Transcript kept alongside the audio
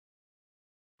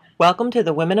Welcome to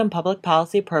the Women in Public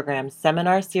Policy Program's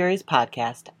Seminar Series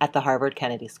podcast at the Harvard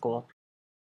Kennedy School.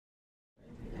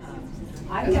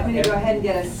 I'm going to go ahead and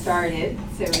get us started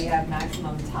so we have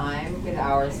maximum time with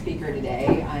our speaker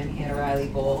today. I'm Hannah Riley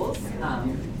Bowles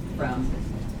from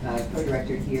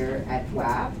co-director here at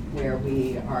WAP, where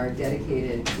we are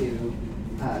dedicated to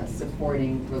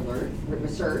supporting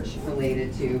research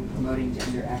related to promoting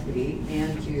gender equity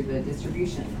and to the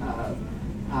distribution of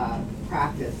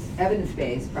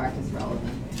evidence-based,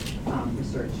 practice-relevant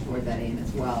research toward that aim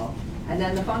as well. And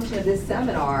then the function of this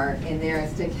seminar in there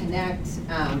is to connect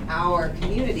our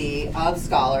community of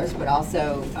scholars, but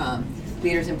also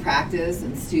leaders in practice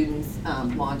and students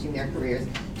launching their careers,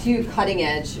 to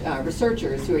cutting-edge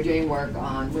researchers who are doing work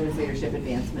on women's leadership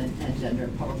advancement and gender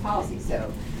and public policy.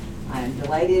 So I'm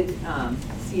delighted to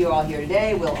see you all here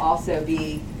today. We'll also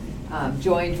be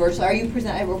joined virtually.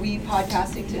 Are we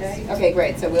podcasting today? Okay,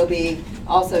 great. So we'll be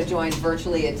also joined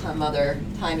virtually at some other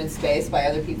time and space by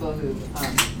other people who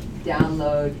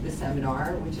download the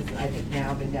seminar, which is, I think,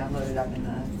 now been downloaded up in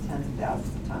the tens of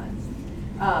thousands of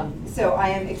times. So I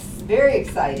am very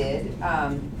excited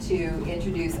to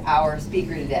introduce our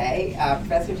speaker today.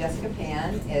 Professor Jessica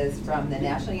Pan is from the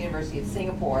National University of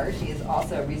Singapore. She is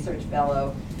also a research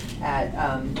fellow at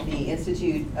the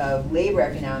Institute of Labor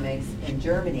Economics in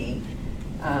Germany.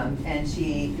 And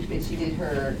she did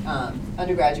her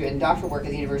undergraduate and doctoral work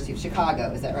at the University of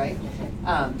Chicago, is that right?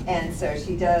 And so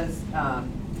she does,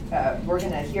 we're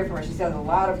going to hear from her, she does a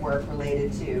lot of work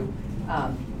related to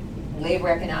labor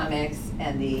economics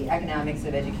and the economics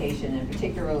of education, and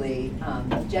particularly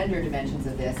gender dimensions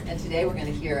of this. And today we're going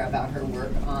to hear about her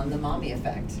work on the mommy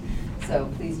effect. So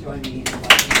please join me in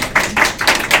welcoming her.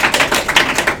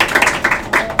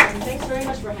 Thanks very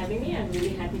much for having me. I'm really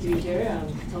happy to be here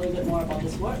tell you a bit more about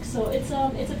this work. So it's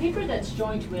a paper that's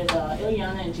joined with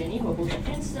Ileana and Jenny, who are both at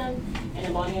Princeton, and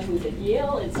Ivania, who's at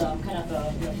Yale. It's kind of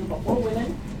a group of 4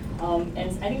 women.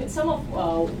 And I think that some of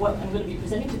what I'm going to be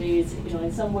presenting today is,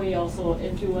 in some way also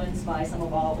influenced by some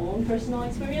of our own personal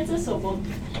experiences. So both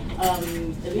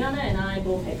Ileana and I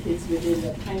both had kids within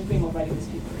the time frame of writing this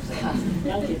paper, so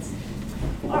young kids.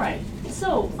 All right.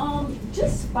 So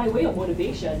just by way of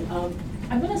motivation,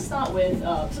 I'm going to start with,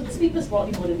 so this paper is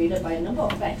broadly motivated by a number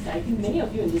of facts that I think many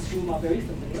of you in this room are very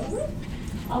familiar with.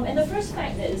 And the first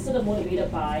fact that is sort of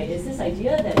motivated by is this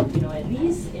idea that, at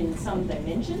least in some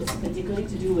dimensions, particularly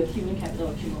to do with human capital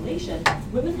accumulation,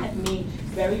 women have made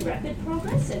very rapid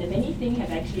progress, and if anything,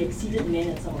 have actually exceeded men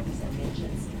in some of these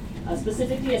dimensions.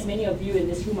 Specifically, as many of you in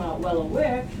this room are well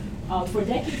aware, for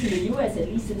decades in the US, at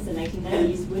least since the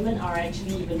 1990s, women are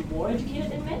actually even more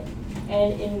educated than men.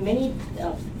 And in many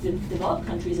developed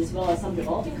countries, as well as some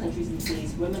developing countries these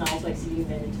days, women are also exceeding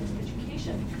men in terms of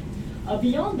education.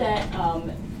 Beyond that,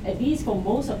 at least for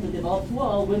most of the developed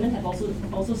world, women have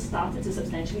also started to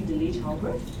substantially delay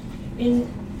childbirth, in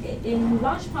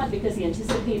large part because they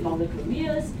anticipate longer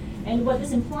careers. And what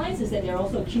this implies is that they're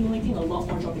also accumulating a lot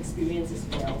more job experience as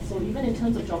well. So even in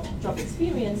terms of job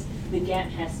experience, the gap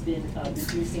has been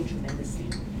reducing tremendously.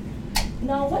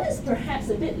 Now, what is perhaps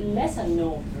a bit less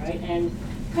unknown, right, and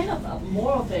kind of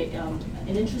more of an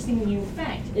interesting new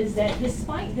fact is that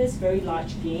despite this very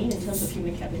large gain in terms of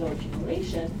human capital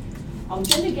accumulation,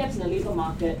 gender gaps in the labor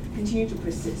market continue to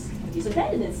persist. Okay, so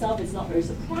that in itself is not very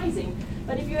surprising,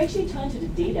 but if you actually turn to the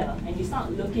data and you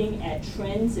start looking at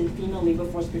trends in female labor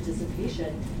force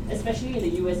participation, especially in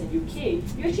the US and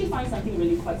UK, you actually find something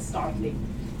really quite startling,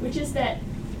 which is that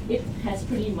it has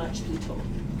pretty much plateaued.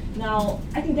 Now,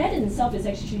 I think that in itself is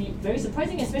actually very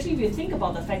surprising, especially if you think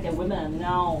about the fact that women are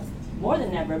now more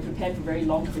than ever prepared for very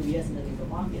long careers in the labor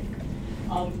market.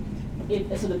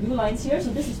 So the blue lines here, so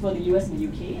this is for the US and the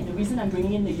UK, and the reason I'm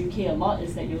bringing in the UK a lot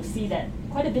is that you'll see that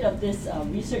quite a bit of this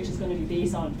research is going to be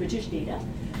based on British data,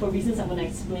 for reasons I'm going to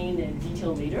explain in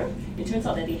detail later. It turns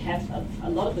out that they have a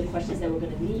lot of the questions that we're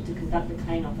going to need to conduct the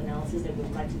kind of analysis that we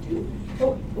would like to do.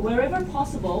 But wherever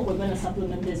possible, we're going to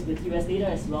supplement this with US data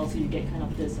as well, so you get kind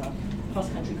of this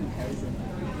cross-country comparison.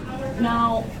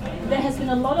 Now, there has been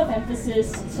a lot of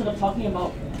emphasis sort of talking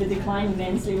about the decline in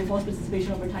men's labor force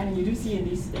participation over time, and you do see in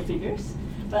these figures.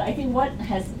 But I think what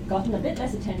has gotten a bit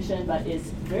less attention, but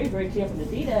is very, very clear from the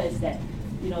data, is that,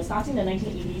 starting in the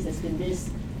 1980s, there's been this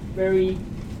very,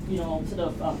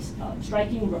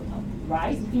 striking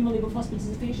rise in female labor force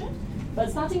participation. But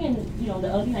starting in, the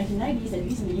early 1990s, at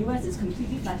least in the US, it's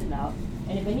completely flattened out.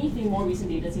 And if anything, more recent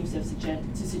data seems to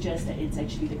suggest that it's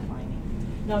actually declining.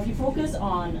 Now, if you focus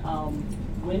on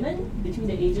women between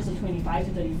the ages of 25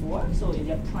 to 34, so in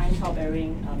their prime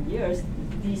childbearing years,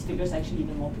 these figures are actually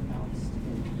even more pronounced.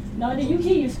 Now, in the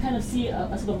UK, you kind of see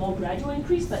a sort of more gradual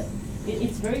increase, but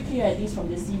it's very clear, at least from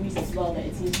this series as well, that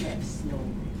it seems to have slowed.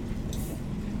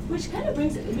 Which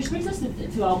brings us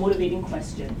to our motivating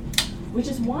question, which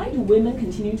is why do women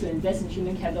continue to invest in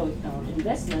human capital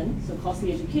investment, so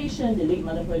costly education, delayed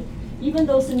motherhood, even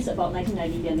though since about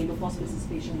 1990 their labor force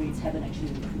participation rates haven't actually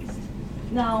increased?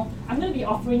 Now, I'm going to be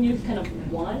offering you kind of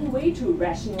one way to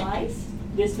rationalize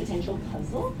this potential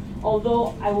puzzle,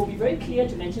 although I will be very clear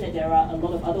to mention that there are a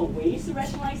lot of other ways to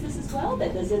rationalize this as well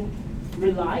that doesn't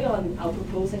rely on our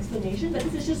proposed explanation, but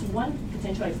this is just one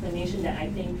potential explanation that I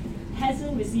think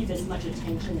hasn't received as much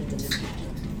attention in the literature.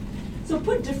 So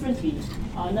put differently,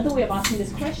 another way of asking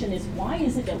this question is, why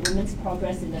is it that women's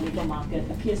progress in the labor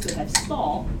market appears to have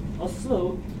stalled or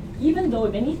slowed, even though,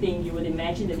 if anything, you would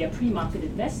imagine that their pre-market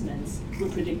investments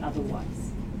would predict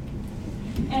otherwise?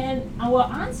 And our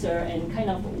answer, and kind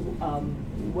of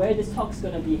where this talk is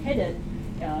going to be headed,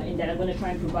 in that I'm going to try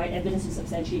and provide evidence to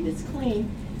substantiate this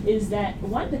claim, is that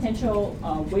one potential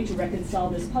way to reconcile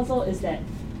this puzzle is that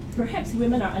perhaps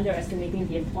women are underestimating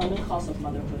the employment cost of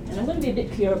motherhood. And I'm going to be a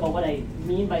bit clear about what I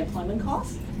mean by employment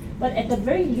cost. But at the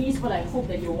very least, what I hope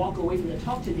that you'll walk away from the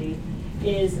talk today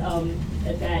is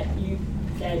that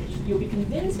you'll be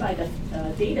convinced by the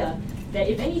data that,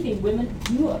 if anything, women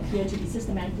do appear to be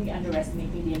systematically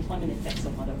underestimating the employment effects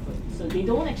of motherhood. So they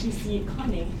don't actually see it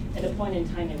coming at a point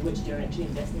in time in which they're actually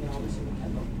investing in all this human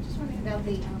capital. Just wondering about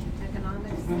the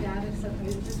economics data. So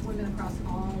is this women across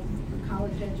all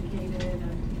college educated?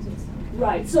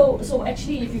 Right. So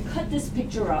actually, if you cut this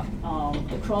picture up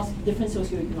across different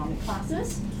socioeconomic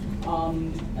classes,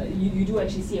 you do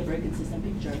actually see a very consistent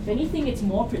picture. If anything, it's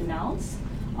more pronounced.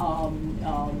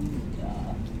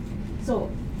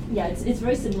 So yeah, it's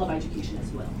very similar by education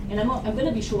as well. And I'm going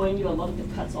to be showing you a lot of the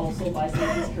cuts also by some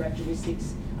of these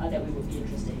characteristics that we would be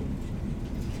interested in.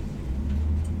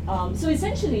 So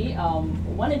essentially,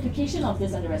 one implication of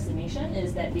this underestimation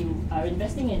is that they are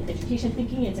investing in education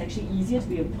thinking it's actually easier to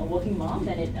be a working mom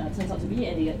than it turns out to be,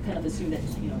 and they kind of assume that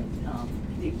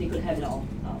they could have it all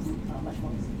much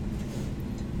more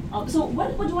easily. So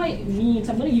what do I mean?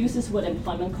 So I'm going to use this word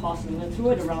employment cost, and I'm going to throw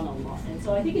it around a lot. And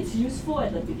so I think it's useful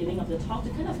at the beginning of the talk to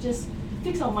kind of just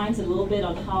fix our minds a little bit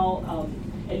on how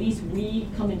at least we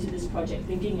come into this project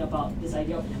thinking about this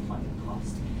idea of an employment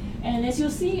cost. And as you'll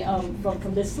see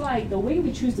from this slide, the way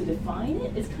we choose to define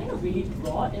it is kind of really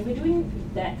broad, and we're doing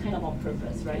that kind of on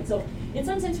purpose, right? So in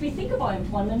some sense, we think about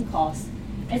employment costs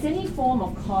as any form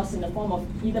of cost in the form of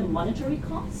either monetary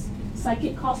costs,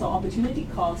 psychic costs, or opportunity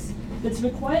costs that's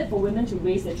required for women to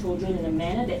raise their children in a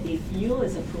manner that they feel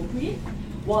is appropriate,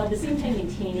 while at the same time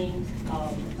maintaining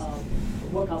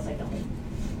work outside the home.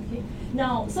 Okay?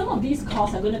 Now, some of these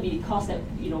costs are going to be costs that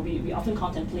we often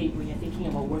contemplate when you're thinking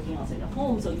about working outside the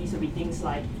home. So these will be things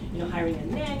like hiring a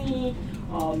nanny,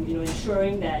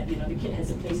 ensuring that the kid has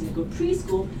a place in a good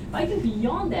preschool. But I think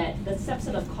beyond that, the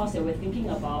subset of costs that we're thinking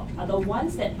about are the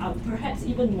ones that are perhaps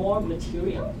even more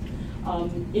material,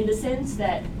 in the sense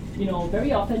that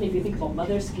very often if you think about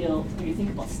mother's guilt or you think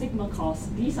about stigma costs,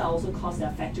 these are also costs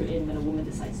that are factored in when a woman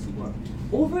decides to work,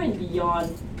 over and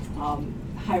beyond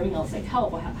hiring outside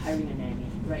help or hiring a nanny,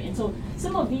 right? And so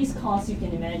some of these costs you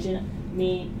can imagine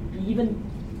may be even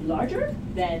larger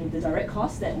than the direct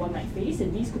costs that one might face,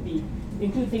 and these could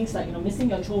include things like missing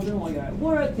your children while you're at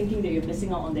work, thinking that you're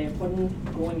missing out on their important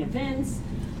growing events.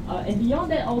 And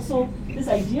beyond that, also this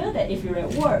idea that if you're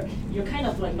at work, you're kind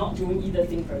of like not doing either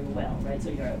thing very well, right? So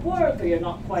you're at work, or you're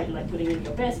not quite like putting in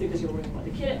your best because you're worrying about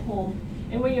the kid at home.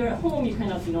 And when you're at home, you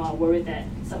kind of are worried that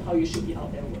somehow you should be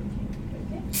out there working.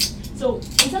 Okay? So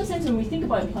in some sense, when we think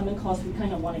about employment costs, we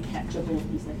kind of want to capture both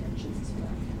these dimensions as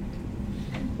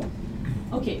well.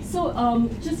 Okay, so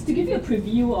just to give you a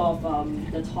preview of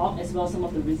the talk as well as some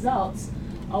of the results.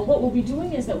 What we'll be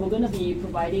doing is that we're going to be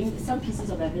providing some pieces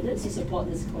of evidence to support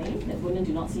this claim that women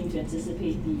do not seem to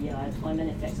anticipate the employment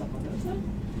effects of motherhood.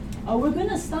 We're going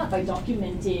to start by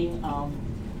documenting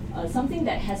something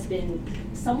that has been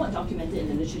somewhat documented in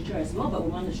the literature as well, but we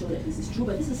want to show that this is true.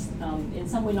 But this is in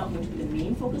some way not going to be the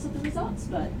main focus of the results,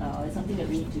 but it's something that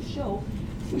we need to show,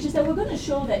 which is that we're going to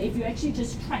show that if you actually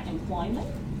just track employment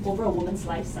over a woman's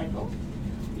life cycle,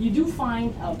 you do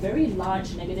find very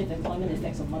large negative employment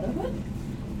effects of motherhood.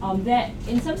 That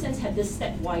in some sense have this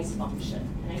stepwise function.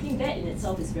 And I think that in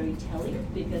itself is very telling,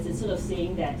 because it's sort of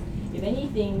saying that if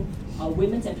anything,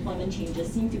 women's employment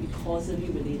changes seem to be causally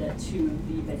related to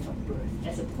the event of birth,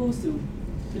 as opposed to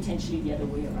potentially the other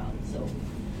way around. So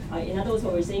in other words,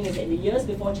 what we're saying is that in the years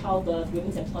before childbirth,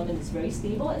 women's employment is very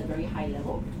stable at a very high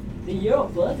level. The year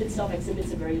of birth itself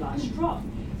exhibits a very large drop.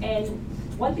 And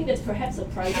one thing that's perhaps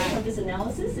surprising from this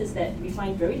analysis is that we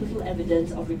find very little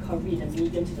evidence of recovery in the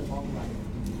medium to the long run.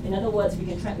 In other words, we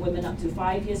can track women up to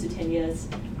 5 years to 10 years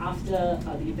after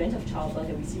the event of childbirth,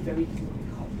 and we see very little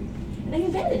recovery. And I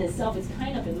think that in itself is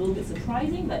kind of a little bit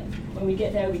surprising, but when we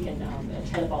get there, we can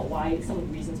chat about some of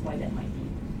the reasons why that might be.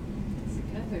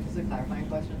 Can I ask just a clarifying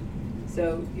question?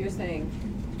 So you're saying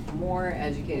more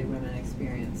educated women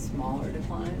experience smaller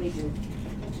declines? They do.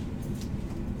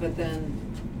 But then,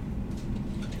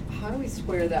 how do we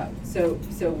square that? So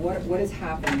what is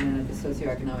happening then at the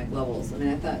socioeconomic levels? I mean,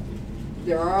 I thought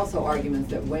there are also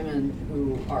arguments that women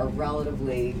who are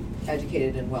relatively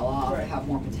educated and well off Right. have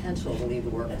more potential to leave the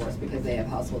workforce because they have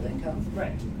household income.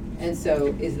 Right. And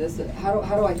so is this, how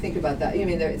do I think about that? I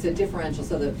mean, it's a differential,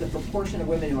 so the proportion of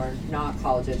women who are not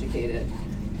college educated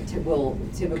will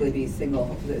typically be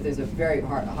single. There's a very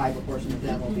high proportion of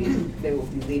them they will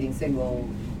be leading single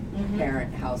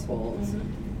parent households.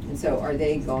 And so are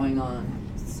they going on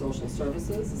social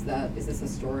services? Is this a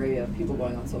story of people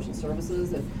going on social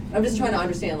services? I'm just trying to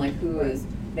understand like who is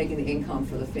making the income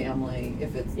for the family,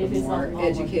 if it's the more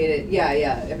educated,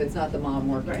 if it's not the mom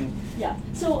working. Right. Yeah.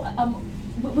 So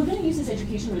we're going to use this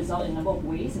education result in a number of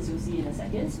ways, as you'll see in a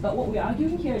second. But what we're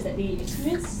arguing here is that they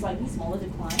experience slightly smaller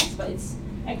declines, but it's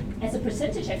as a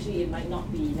percentage, actually, it might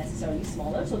not be necessarily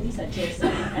smaller. So these are just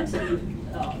absolute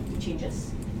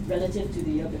changes relative to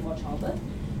the year before childbirth.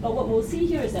 But what we'll see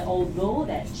here is that although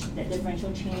that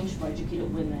differential change for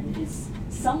educated women is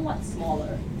somewhat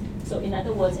smaller, so in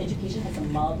other words, education has a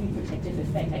mildly protective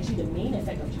effect. Actually, the main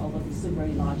effect of childbirth is still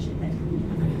very large in that group.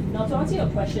 Now, to answer your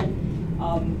question,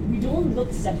 we don't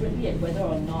look separately at whether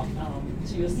or not,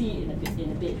 so you'll see in a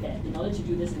bit that in order to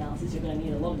do this analysis, you're going to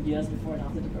need a lot of years before and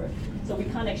after the birth. So we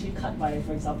can't actually cut by,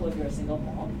 for example, if you're a single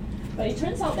mom. But it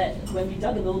turns out that when we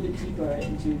dug a little bit deeper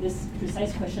into this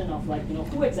precise question of like,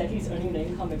 who exactly is earning the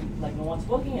income if like no one's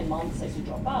working and mom decides to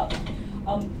drop out,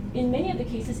 in many of the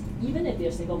cases, even if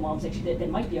they're single moms, actually there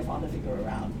might be a father figure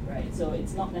around, right? So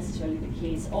it's not necessarily the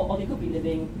case, or they could be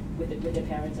living with their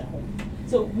parents at home.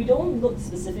 So we don't look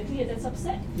specifically at that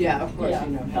subset. Yeah, of course,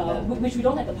 you don't have that. Which we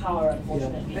don't have the power,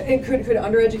 unfortunately. Yeah. And could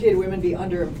undereducated women be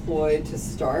underemployed to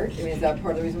start? I mean, is that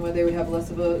part of the reason why they would have less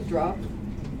of a drop?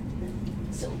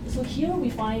 So here we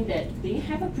find that they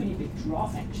have a pretty big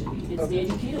drop, actually. It's the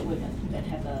educated women that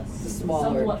have a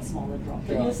somewhat smaller drop.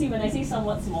 But you'll see when I say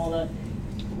somewhat smaller,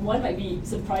 one might be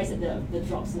surprised that the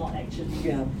drop's not actually.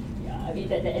 Yeah, I mean,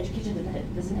 that the education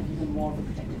doesn't have even more of a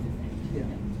protective effect.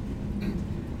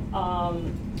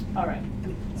 All right.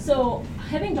 So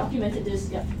having documented this,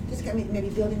 just maybe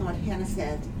building on what Hannah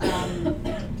said,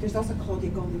 there's also Claudia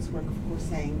Golden's work, of course,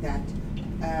 saying that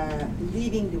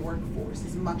leaving the workforce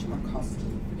is much more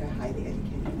costly for the highly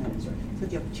educated women. So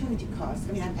the opportunity cost,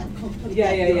 I mean, I'm completely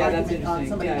the argument on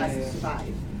somebody who has to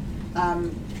survive.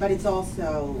 But it's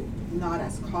also not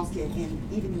as costly,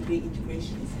 and even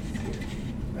reintegration is easier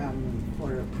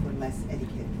for less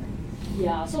educated women.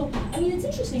 Yeah, so I mean it's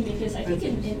interesting because I think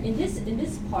in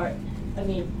this part, I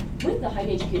mean, with the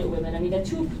highly educated women, I mean, there are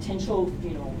two potential,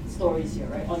 stories here,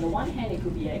 right? On the one hand, it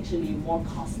could be actually more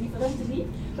costly for them to leave,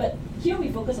 but here we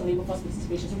focus on labor force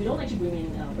participation, so we don't actually bring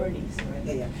in earnings,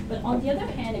 right? Yeah. But on the other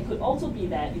hand, it could also be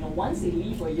that, once they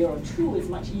leave for a year or two, it's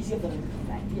much easier for them to come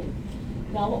back in.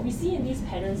 Now, what we see in these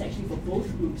patterns actually for both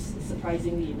groups,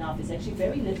 surprisingly enough, is actually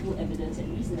very little evidence, at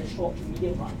least in the short to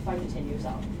medium run, 5 to 10 years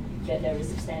out, that there is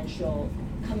substantial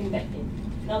coming back in.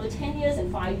 Now the 10 years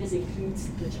and 5 years includes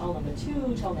the child number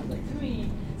 2, child number 3,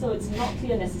 so it's not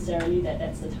clear necessarily that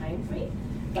that's the time frame.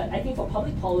 But I think for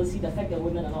public policy, the fact that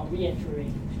women are not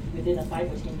re-entering within a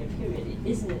 5 or 10 year period, it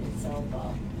is in itself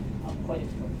quite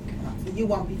important. So you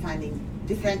won't be finding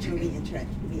differential re-entering.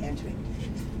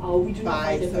 We do not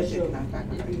find differential.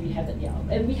 We haven't,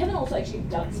 and we haven't also actually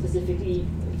dug specifically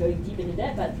very deep into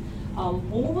that, but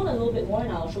we'll move on a little bit more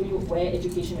and I'll show you where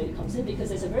education really comes in, because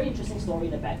there's a very interesting story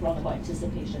in the background about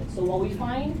anticipation. So while we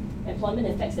find employment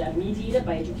effects that are mediated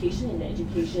by education, and the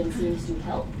education seems to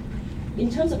help, in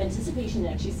terms of anticipation,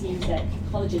 it actually seems that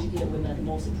college-educated women are the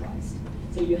most surprised.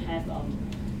 So you have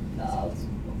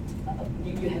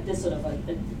you have this sort of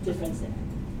a difference there.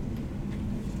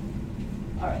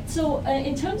 All right, so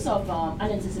in terms of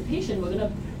unanticipation, we're going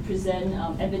to present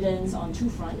evidence on two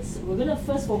fronts. We're going to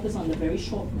first focus on the very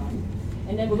short run,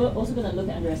 and then we're also going to look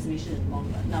at underestimation in the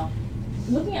long run. Now,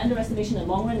 looking at underestimation in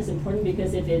the long run is important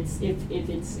because if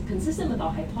it's consistent with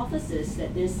our hypothesis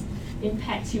that this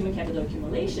impacts human capital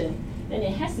accumulation, then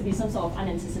it has to be some sort of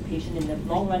unanticipation in the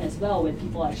long run as well, when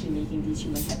people are actually making these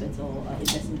human capital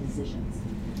investment decisions.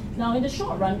 Now, in the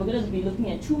short run, we're going to be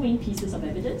looking at two main pieces of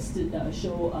evidence to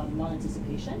show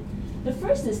non-anticipation. The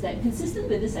first is that, consistent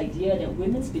with this idea that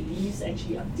women's beliefs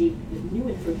actually update with new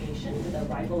information with the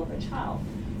arrival of a child,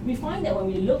 we find that when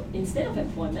we look, instead of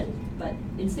employment, but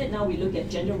instead now we look at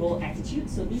gender role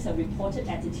attitudes, so these are reported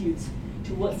attitudes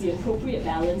towards the appropriate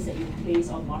balance that you place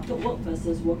on market work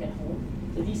versus work at home.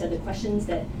 So these are the questions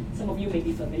that some of you may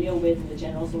be familiar with in the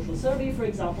general social survey, for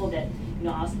example, that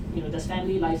ask, does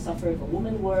family life suffer if a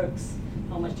woman works?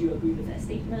 How much do you agree with that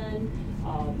statement?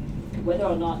 Whether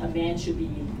or not a man should be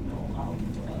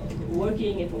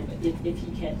working if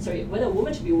he can, whether a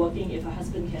woman should be working if her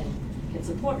husband can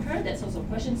support her, that sorts of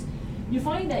questions. You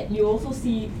find that you also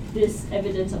see this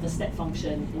evidence of a step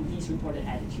function in these reported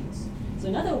attitudes. So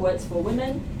in other words, for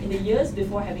women, in the years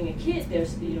before having a kid,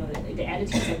 there's the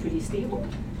attitudes are pretty stable.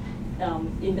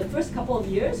 In the first couple of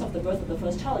years of the birth of the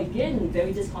first child, again,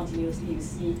 very discontinuously, you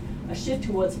see a shift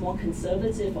towards more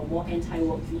conservative or more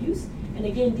anti-work views. And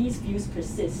again, these views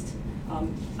persist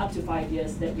up to 5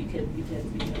 years that we can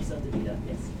observe the data.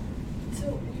 Yes.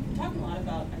 So you've talked a lot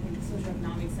about, I think,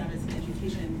 socioeconomic status and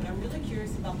education, but I'm really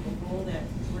curious about the role that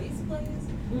race plays,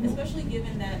 especially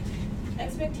given that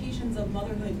expectations of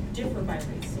motherhood differ by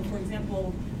race. So for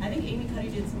example, I think Amy Cuddy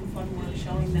did some fun work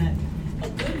showing that a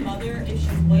good mother, if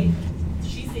she's white,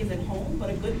 she stays at home, but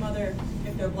a good mother,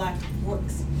 if they're black,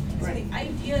 works. Right. So the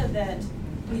idea that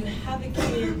when you have a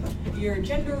kid, your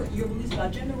beliefs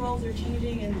about gender roles are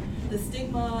changing, and the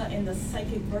stigma and the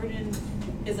psychic burden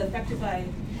is affected by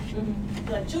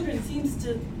children seems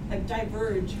to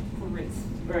diverge for race.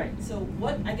 Right. So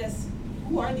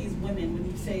who are these women when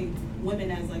you say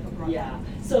women as a broad? Yeah.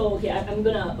 So I'm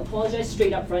gonna apologize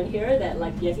straight up front here that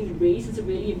I think race is a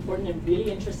really important and really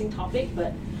interesting topic,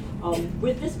 but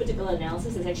with this particular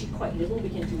analysis, there's actually quite little we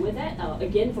can do with that.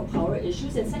 Again, for power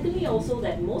issues, and secondly, also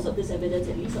that most of this evidence,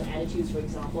 at least on attitudes, for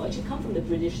example, actually come from the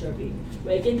British survey,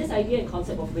 where again, this idea and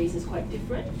concept of race is quite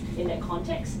different in that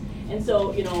context. And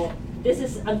so, this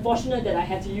is unfortunate that I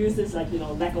have to use this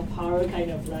lack of power kind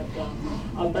of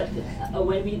but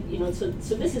when we, so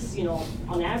this is,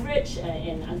 on average,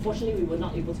 and unfortunately we were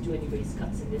not able to do any race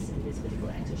cuts in this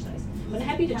particular exercise. But I'm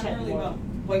happy to chat more. About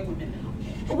white women.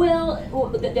 Well,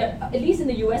 at least in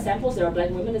the U.S. samples, there are black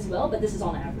women as well, but this is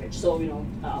on average. So, we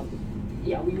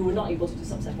were not able to do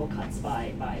subsample cuts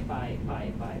by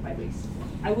race.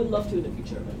 I would love to in the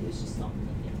future, but it's just not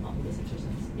in this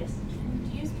exercise. Yes?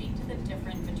 Do you speak to the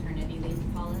different maternity leave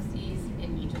policies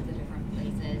in each of the different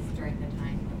places during the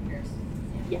time of your sample?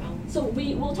 Yeah, so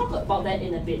we'll talk about that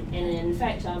in a bit, and in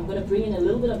fact, I'm going to bring in a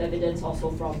little bit of evidence also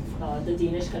from the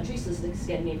Danish countries, so the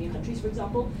Scandinavian countries, for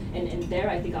example, and there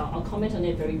I think I'll comment on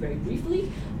it very, very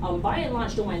briefly. By and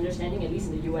large, though, my understanding, at least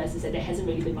in the US, is that there hasn't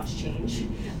really been much change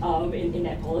in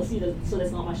that policy, so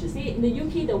there's not much to say. In the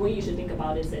UK, the way you should think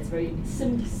about it is that it's very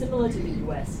similar to the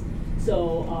US.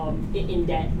 So in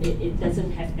that, it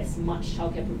doesn't have as much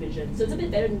childcare provision. So it's a bit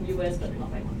better than the US, but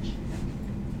not by much.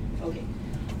 Okay.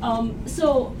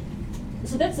 So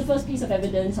that's the first piece of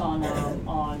evidence on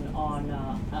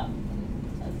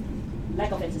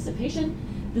lack of anticipation.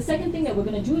 The second thing that we're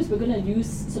going to do is we're going to use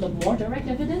sort of more direct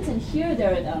evidence, and here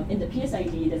in the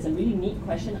PSID there's a really neat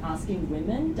question asking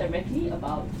women directly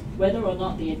about whether or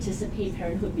not they anticipate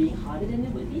parenthood being harder than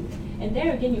it would be. And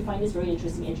there again you find this very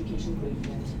interesting education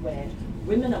gradient where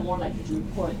women are more likely to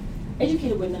report,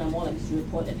 educated women are more likely to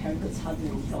report that parenthood is harder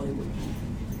than they thought it would be.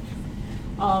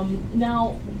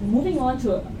 Now, moving on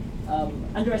to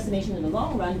underestimation in the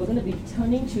long run, we're going to be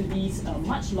turning to these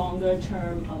much longer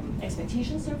term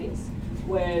expectation surveys,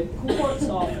 where cohorts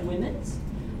of women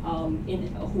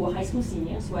who are high school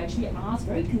seniors who actually asked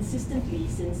very consistently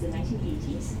since the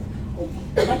 1980s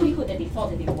the likelihood that they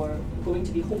thought that they were going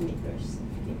to be homemakers.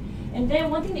 Okay? And then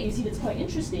one thing that you see that's quite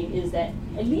interesting is that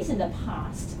at least in the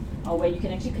past, where you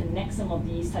can actually connect some of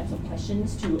these types of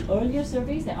questions to earlier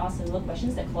surveys that ask similar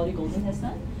questions that Claudia Golden has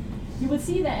done, you would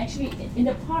see that actually in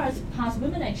the past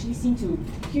women actually seem to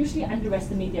hugely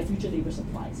underestimate their future labor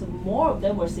supply. So more of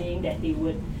them were saying that they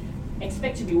would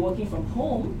expect to be working from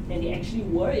home than they actually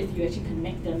were if you actually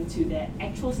connect them to their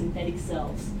actual synthetic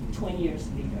selves 20 years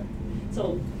later.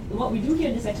 So what we do here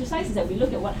in this exercise is that we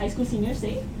look at what high school seniors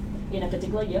say in a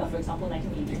particular year, for example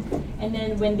 1980, and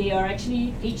then when they are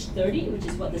actually age 30, which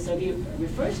is what the survey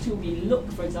refers to, we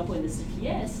look, for example, in the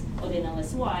CPS or the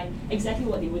NLSY, exactly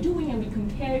what they were doing, and we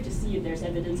compare to see if there's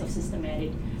evidence of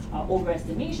systematic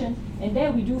overestimation. And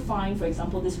there we do find, for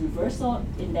example, this reversal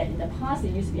in that in the past they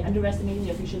used to be underestimating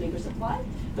their future labor supply,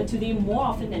 but today more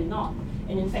often than not,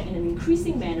 and in fact in an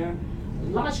increasing manner,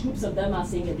 large groups of them are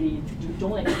saying that they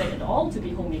don't expect at all to be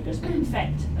homemakers, but in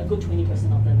fact a good 20%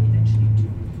 of them eventually do.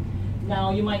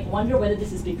 Now, you might wonder whether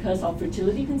this is because of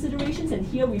fertility considerations, and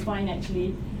here we find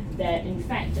actually that, in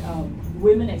fact,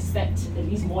 women expect, at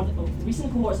least more,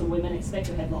 recent cohorts of women expect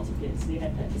to have lots of kids.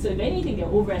 So if anything, they're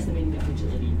overestimating their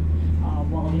fertility.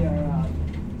 while they are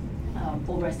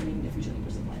overestimating their future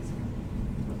labor supplies.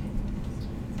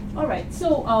 Okay. All right,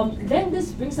 so then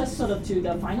this brings us sort of to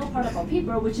the final part of our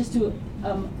paper, which is to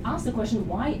ask the question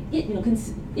why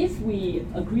if we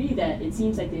agree that it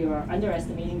seems like they are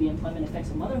underestimating the employment effects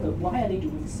of motherhood, why are they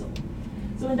doing so?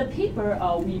 So in the paper,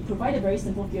 we provide a very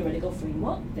simple theoretical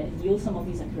framework that yields some of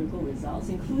these empirical results,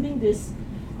 including this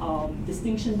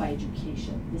distinction by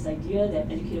education, this idea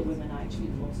that educated women are actually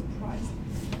the most surprised.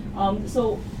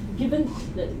 So given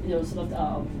the sort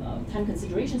of time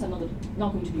considerations, I'm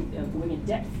not going to be going in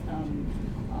depth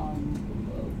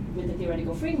with the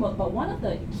theoretical framework, but one of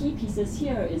the key pieces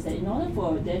here is that in order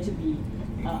for there to be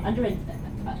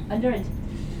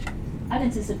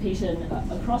unanticipation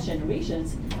across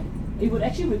generations, it would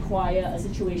actually require a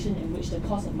situation in which the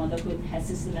cost of motherhood has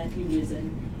systematically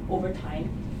risen over time,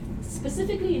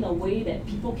 specifically in a way that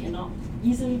people cannot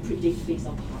easily predict based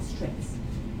on past trends.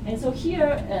 And so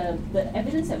here, the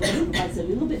evidence that we're going to provide is a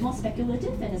little bit more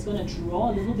speculative, and it's going to draw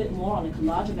a little bit more on a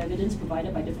collage of evidence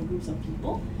provided by different groups of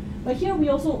people. But here we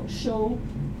also show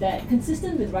that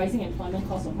consistent with rising employment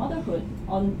costs of motherhood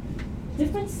on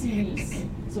different series,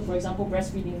 so for example,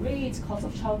 breastfeeding rates, cost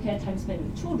of childcare, time spent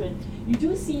with children, you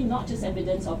do see not just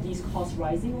evidence of these costs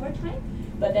rising over time,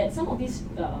 but that some of these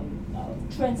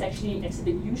trends actually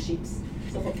exhibit U-shapes.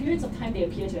 So for periods of time, they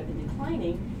appear to have been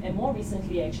declining, and more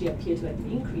recently actually appear to have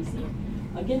been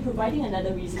increasing. Again, providing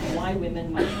another reason why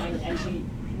women might find it actually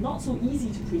not so easy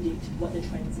to predict what the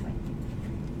trends might be.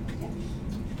 Okay.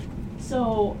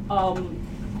 So,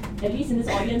 at least in this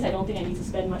audience, I don't think I need to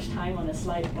spend much time on a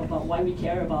slide about why we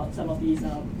care about some of these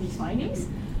findings.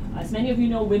 As many of you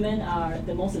know, women are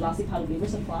the most elastic part of labor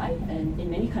supply, and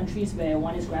in many countries where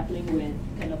one is grappling with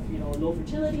kind of low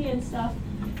fertility and stuff,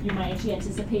 you might actually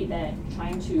anticipate that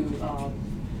trying to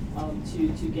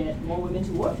get more women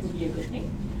to work would be a good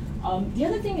thing. The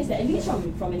other thing is that, at least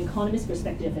from an economist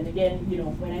perspective, and again,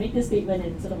 when I make this statement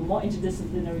in sort of a more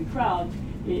interdisciplinary crowd,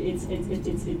 it's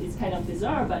kind of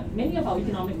bizarre, but many of our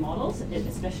economic models,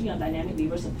 especially on dynamic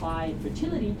labor supply and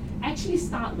fertility, actually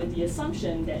start with the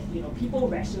assumption that people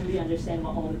rationally understand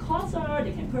what all the costs are,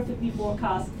 they can perfectly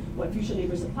forecast what future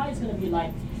labor supply is going to be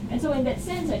like. And so in that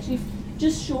sense, actually,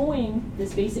 just showing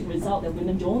this basic result that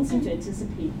women don't seem to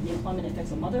anticipate the employment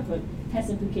effects of motherhood has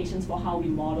implications for how we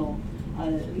model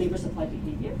labor supply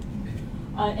behavior.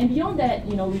 And beyond that,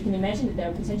 we can imagine that there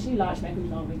are potentially large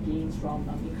macroeconomic gains from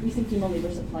increasing female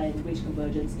labor supply and wage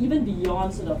convergence, even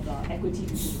beyond sort of equity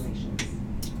considerations.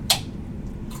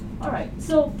 All right,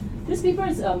 so this paper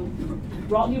is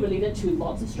broadly related to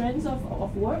lots of strands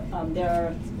of work. There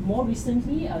are more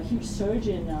recently a huge surge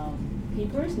in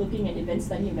papers looking at event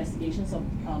study investigations of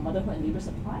motherhood and labor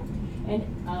supply. And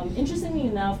interestingly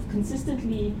enough,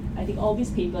 consistently, I think all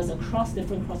these papers across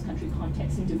different cross-country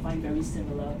contexts seem to find very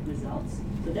similar results.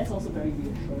 So that's also very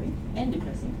reassuring and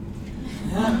depressing.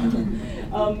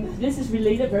 This is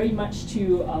related very much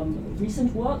to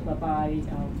recent work by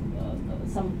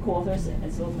some co-authors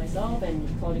as well as myself and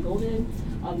Claudia Golden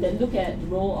that look at the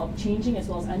role of changing as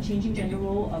well as unchanging gender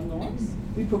role norms.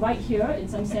 We provide here, in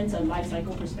some sense, a life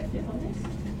cycle perspective on this.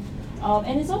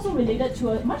 And it's also related to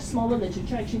a much smaller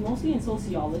literature, actually mostly in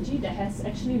sociology, that has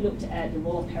actually looked at the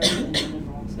role of parenthood and gender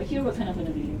norms. But here we're kind of going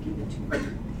to be linking the two.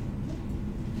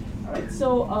 All right,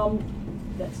 so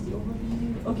that's the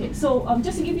overview. Okay, so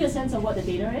just to give you a sense of what the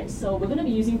data is, so we're going to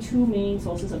be using two main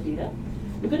sources of data.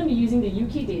 We're going to be using the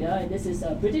UK data, and this is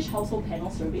a British Household Panel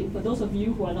Survey. For those of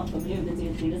you who are not familiar with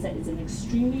this data set, it's an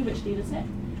extremely rich data set.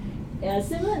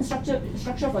 Similar in structure,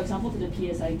 for example, to the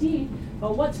PSID,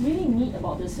 but what's really neat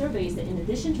about this survey is that in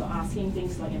addition to asking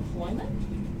things like employment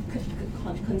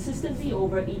consistently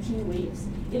over 18 waves,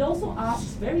 it also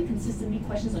asks very consistently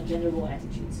questions on gender role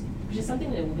attitudes, which is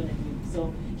something that we're going to use.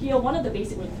 So here, one of the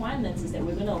basic requirements is that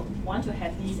we're going to want to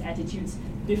have these attitudes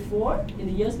before, in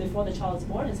the years before the child is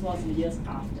born, as well as in the years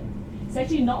after. It's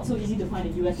actually not so easy to find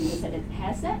a US data set that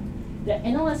has that. The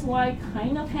NLSY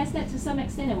kind of has that to some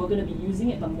extent, and we're going to be using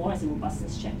it, but more as a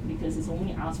robustness check because it's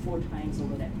only asked 4 times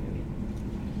over that period.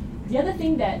 The other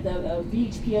thing that the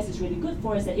VHPS is really good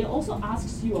for is that it also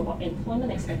asks you about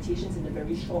employment expectations in the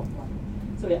very short run.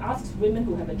 So it asks women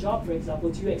who have a job, for example,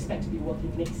 do you expect to be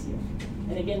working next year?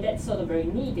 And again, that's sort of very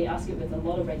neat. They ask it with a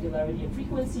lot of regularity and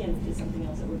frequency, and it's something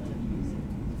else that we're going to be using.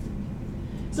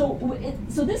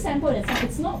 So this sample itself,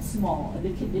 it's not small.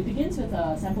 It begins with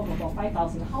a sample of about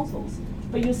 5,000 households.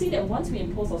 But you'll see that once we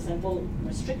impose our sample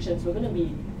restrictions, we're going to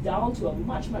be down to a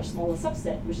much, much smaller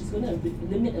subset, which is going to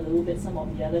limit a little bit some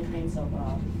of the other kinds of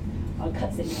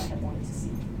cuts that you might have wanted to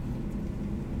see.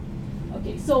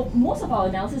 Okay, so most of our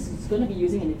analysis is going to be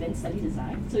using an event study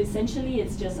design. So essentially,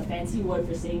 it's just a fancy word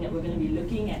for saying that we're going to be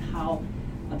looking at how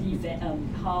the event,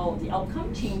 how the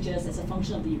outcome changes as a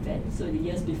function of the event. So the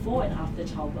years before and after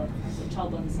childbirth. So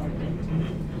childbirth is our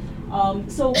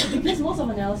event. So because most of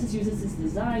our analysis uses this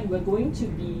design, we're going to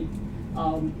be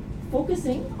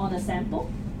focusing on a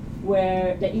sample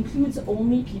where that includes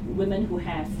only women who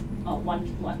have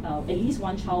at least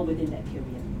one child within that period.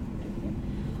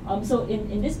 So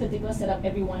in this particular setup,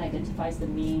 everyone identifies the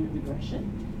main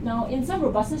regression. Now, in some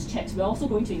robustness checks, we're also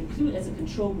going to include as a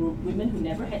control group women who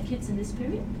never had kids in this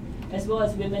period, as well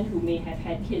as women who may have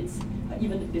had kids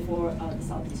even before the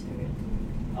start of this period,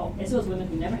 as well as women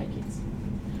who never had kids.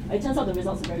 It turns out the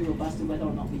results are very robust to whether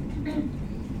or not we include them.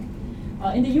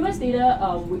 In the US data,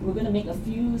 we're going to make a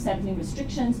few sampling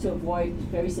restrictions to avoid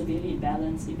very severely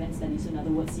imbalanced event studies. So in other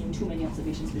words, seeing too many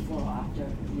observations before or after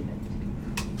the event.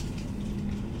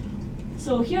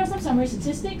 So here are some summary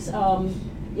statistics.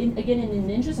 Again, in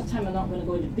the interest of time, I'm not going to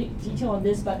go into big detail on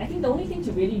this, but I think the only thing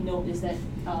to really note is that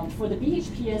for the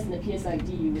BHPS and the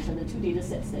PSID, which are the two data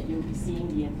sets that you'll be seeing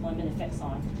the employment effects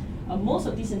on, most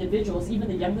of these individuals, even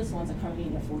the youngest ones, are currently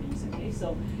in their 40s, okay?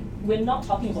 So we're not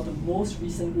talking about the most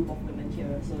recent group of women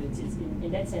here, so it's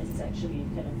in that sense, it's actually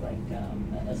kind of like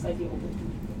a slightly older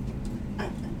group.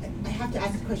 I have to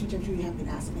ask a question which I'm sure you have been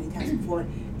asked many times before,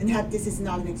 and that this is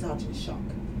not an exogenous shock.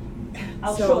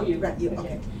 I'll show you. Right,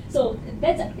 okay. So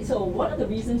so one of the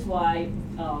reasons why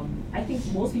I think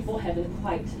most people haven't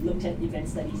quite looked at event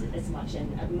studies as much,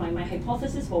 and my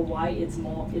hypothesis for why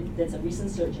there's a recent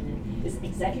surge in it is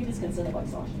exactly this concern about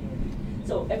exogeneity.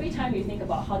 So every time you think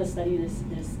about how to study this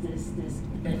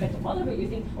effect of motherhood, you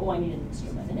think, oh, I need an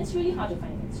instrument, and it's really hard to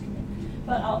find an instrument.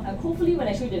 But hopefully, when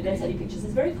I show you the event study pictures,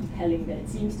 it's very compelling that it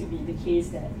seems to be the case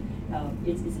that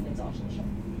it's an exogenous shock.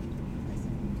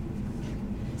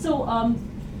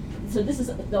 So this is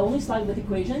the only slide with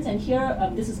equations, and here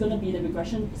this is going to be the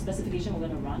regression specification we're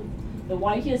going to run. The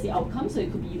Y here is the outcome, so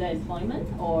it could be either employment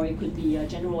or it could be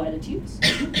general attitudes.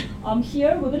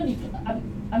 Here we're going to be,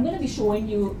 I'm going to be showing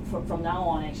you from now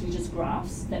on actually just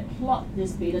graphs that plot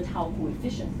this beta tau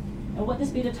coefficient. And what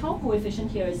this beta tau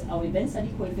coefficient here is our event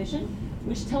study coefficient,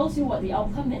 which tells you what the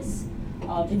outcome is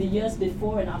in the years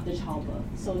before and after childbirth.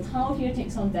 So tau here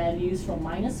takes on values from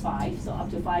 -5, so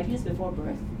up to 5 years before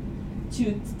birth,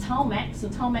 to tau max. So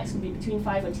tau max would be between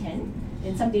 5 or 10.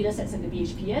 In some data sets like the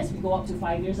BHPS, we go up to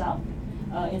 5 years out.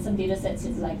 In some data sets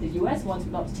like the US ones,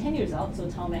 we go up to 10 years out, so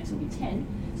tau max will be 10.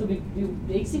 So we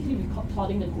basically be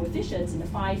plotting the coefficients in the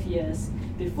 5 years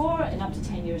before and up to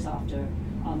 10 years after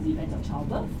the event of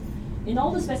childbirth. In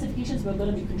all the specifications, we're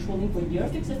going to be controlling for year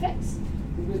fixed effects.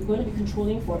 We're going to be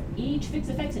controlling for age fixed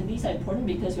effects, and these are important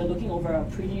because we're looking over a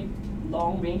pretty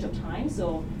long range of time.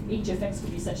 So age effects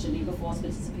could be such that labor force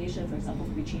participation, for example,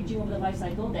 could be changing over the life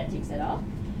cycle. That takes that up.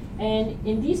 And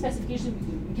in these specifications,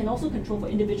 we can also control for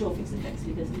individual fixed effects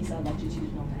because these are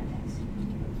longitudinal bands.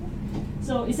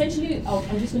 So essentially,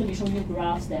 I'm just going to be showing you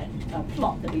graphs that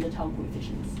plot the beta tau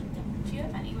coefficients. Do you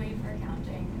have any way for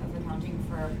accounting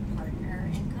for partner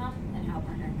income and how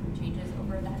partner income changes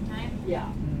over that time? Yeah.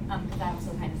 Because that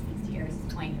also kind of speaks to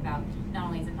Iris' point about not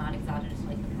only is it not exogenous to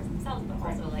like the person themselves, but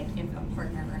also like if a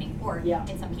partner earning, or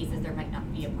in some cases there might not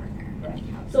be a partner. Right.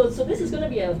 So this is going to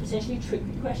be a potentially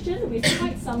tricky question. We've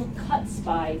tried some cuts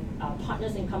by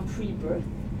partners' income pre-birth.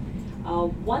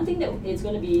 One thing that is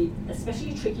going to be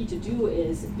especially tricky to do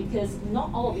is because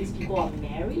not all of these people are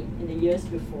married in the years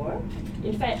before.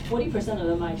 In fact, 40% of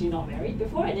them are actually not married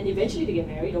before, and then eventually they get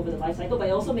married over the life cycle, but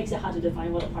it also makes it hard to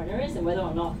define what a partner is and whether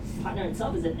or not partner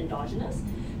itself is endogenous.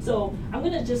 So I'm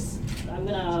gonna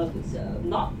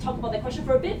not talk about that question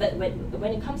for a bit, but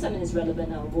when it comes up and it's relevant,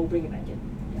 we'll bring it back in.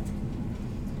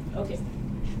 Yeah. Okay.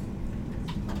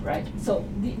 Right. So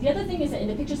the other thing is that in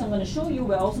the pictures I'm going to show you,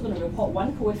 we're also going to report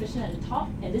one coefficient at the top,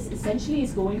 and this essentially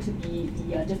is going to be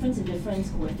the difference in difference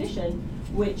coefficient,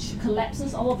 which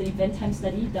collapses all of the event time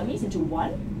study dummies into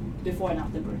one before and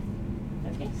after birth.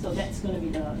 Okay. So that's going to be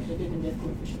the diff and diff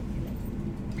coefficient.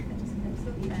 I'm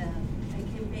sorry, I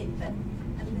came late, but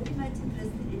I'm very much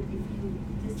interested in if you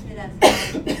just tell us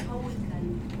how we can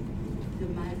the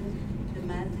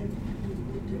mother who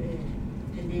put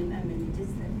the name, I mean,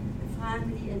 just the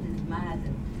family and the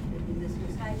mother in the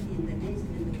society, in the nation,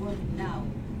 in the world now.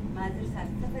 Mothers are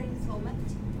suffering so much,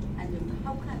 and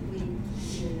how can we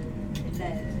decrease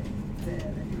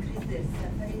their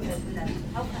suffering as well as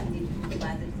how can we improve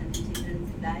mothers and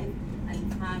children's life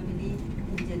and family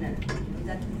in general?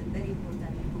 That is very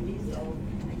important for me, so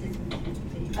I just wanted to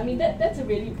say. I mean, that's a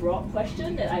really broad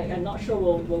question that I'm not sure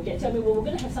we'll get to. I mean, we're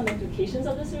going to have some implications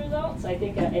of this result, so I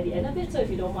think at the end of it, so if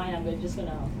you don't mind, I'm just going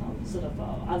to sort of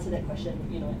answer that question,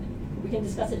 we can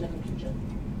discuss it in the conclusion.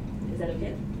 Is that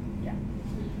okay? Yeah.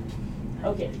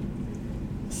 Okay.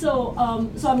 So,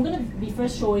 so I'm going to be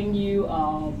first showing you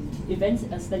event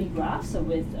study graphs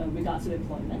with regards to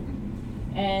employment.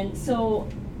 And so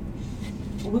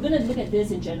we're going to look at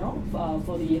this in general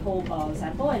for the whole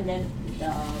sample, and then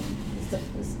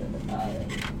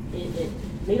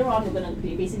later on we're going to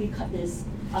basically cut this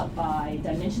up by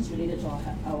dimensions related to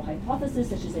our hypothesis,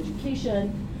 such as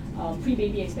education,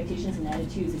 pre-baby expectations and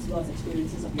attitudes, as well as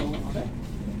experiences of young mother.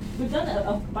 We've done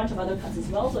a bunch of other cuts as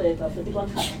well, so if a particular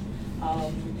cut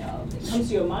it comes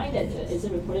to your mind that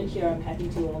isn't reported here, I'm happy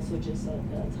to also just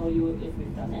tell you if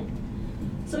we've done it.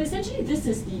 So essentially, this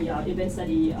is the event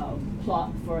study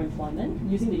plot for employment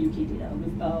using the UK data.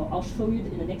 I'll show you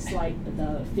in the next slide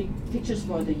the pictures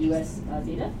for the US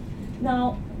data.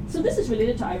 Now, so this is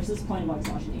related to Iris's point about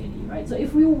exogeneity, right? So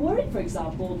if we were worried, for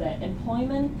example, that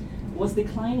employment was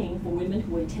declining for women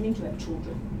who were intending to have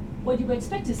children, what you would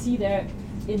expect to see there,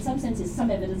 in some sense, is some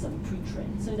evidence of a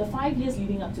pre-trend. So in the 5 years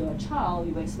leading up to a child,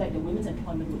 you would expect that women's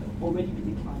employment would already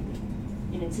be declining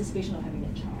in anticipation of having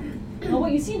a child. Now,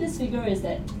 what you see in this figure is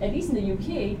that, at least in the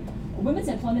UK, women's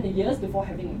employment in years before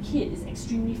having a kid is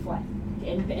extremely flat,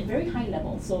 okay, and at very high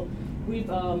levels. So we've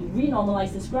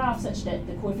renormalized this graph such that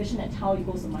the coefficient at tau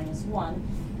equals to -1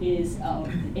 is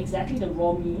exactly the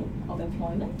raw mean of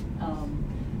employment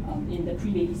in the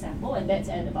pre-baby sample, and that's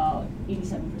at about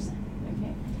 87%.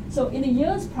 Okay, so in the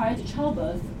years prior to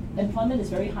childbirth, employment is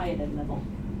very high at that level.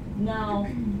 Now,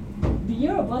 the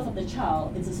year of birth of the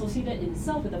child is associated in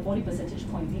itself with a 40 percentage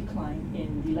point decline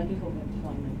in the likelihood of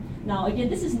employment. Now, again,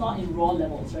 this is not in raw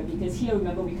levels, right? Because here,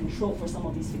 remember, we controlled for some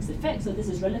of these fixed effects, so this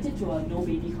is relative to a no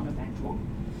baby counterfactual.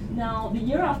 Now, the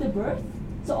year after birth,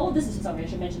 so all this is, sorry, I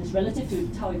should mention, is relative to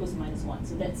tau equals to -1,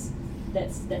 so that's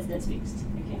fixed,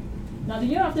 okay? Now, the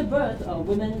year after birth,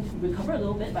 women recover a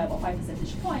little bit by about 5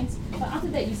 percentage points, but after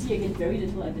that, you see, again, very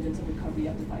little evidence of recovery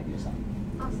up to 5 years old.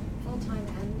 Full-time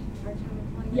and part-time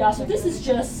employment? Yeah, so this is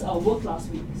just work last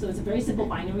week. So it's a very simple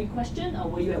binary question.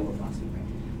 Were you at work last week?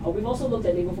 We've also looked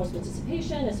at labor force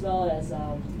participation as well as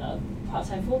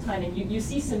part-time, full-time, and you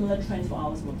see similar trends for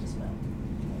hours worked as well.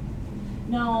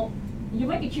 Now, you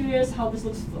might be curious how this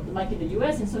looks like in the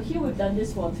US, and so here we've done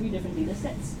this for 3 different data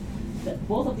sets,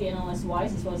 both of the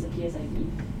NLSYs as well as the PSID.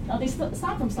 Now, they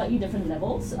start from slightly different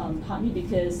levels, partly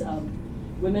because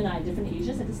women are at different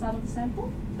ages at the start of the sample.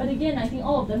 But again, I think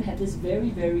all of them have this very,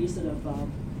 very sort of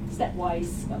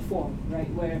stepwise form, right?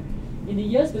 Where in the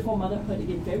years before motherhood,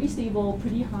 again, very stable,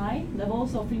 pretty high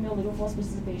levels of female labor force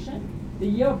participation. The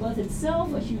year of birth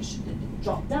itself, a huge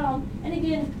drop down. And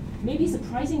again, maybe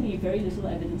surprisingly, very little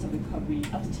evidence of recovery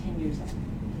up to 10 years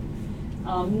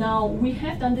old. Now, we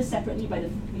have done this separately by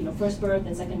the first birth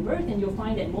and second birth, and you'll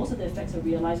find that most of the effects are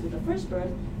realized with the first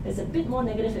birth. There's a bit more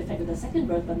negative effect with the second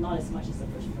birth, but not as much as the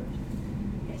first birth.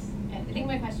 Yes? I think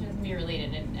my question is going to be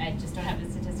related, and I just don't have the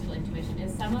statistical intuition.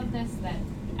 Is some of this that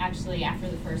actually after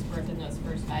the first birth in those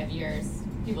first 5 years,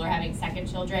 people are having second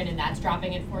children and that's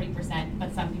dropping at 40%,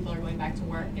 but some people are going back to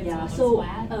work and yeah, so it looks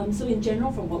flat? So in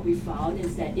general, from what we found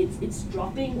is that it's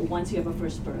dropping once you have a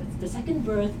first birth. The second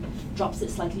birth drops it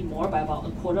slightly more by about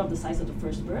a quarter of the size of the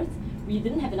first birth. We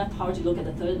didn't have enough power to look at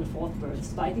the third and fourth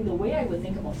births, but I think the way I would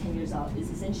think about 10 years out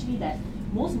is essentially that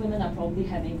most women are probably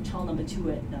having child number 2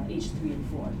 at age 3 and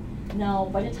 4. Now,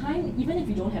 by the time, even if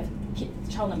you don't have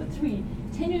child number 3,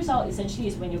 10 years out essentially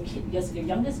is when your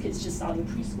youngest kid's just starting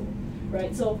preschool,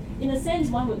 right? So in a sense,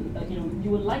 one would,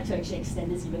 you would like to actually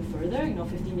extend this even further,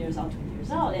 15 years out, 20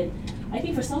 years out. And I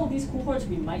think for some of these cohorts,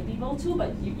 we might be able to,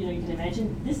 but you can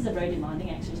imagine this is a very demanding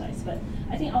exercise. But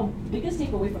I think our biggest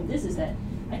takeaway from this is that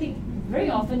I think very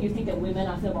often you think that women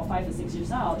after about 5 or 6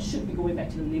 years out should be going back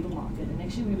to the labor market, and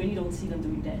actually we really don't see them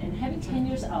doing that. And having 10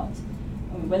 years out,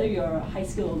 whether you're high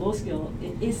skill or low skill,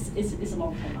 it is a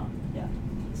long time out. Yeah.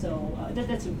 So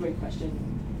that's a great question.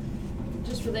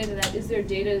 Just related to that, is there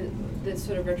data that's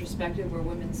sort of retrospective where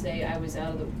women say I was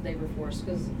out of the labor force?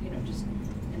 Because just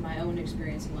in my own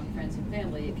experience among friends and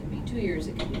family, it can be 2 years,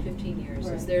 it can be 15 years.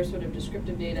 Right. Is there sort of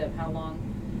descriptive data of how long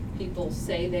people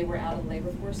say they were out of the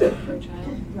labor force for a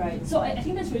child? Right. So I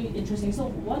think that's really interesting. So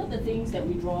one of the things that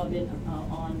we draw a bit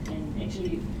on, and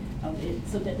actually,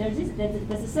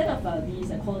 there's a set of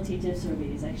these qualitative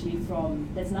surveys actually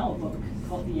that's now a book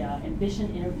called the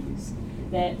Ambition Interviews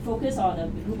that focus on a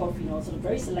group of sort of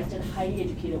very selected, highly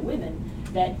educated women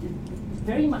that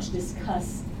very much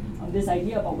discuss this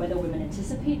idea about whether women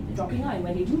anticipate dropping out, and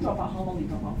when they do drop out, how long they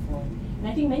drop out for. And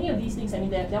I think many of these things,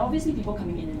 there are obviously people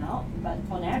coming in and out, but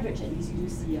on average, at least, you do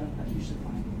see a huge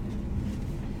decline.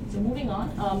 So moving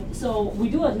on, so we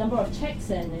do a number of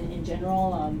checks, and in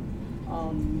general,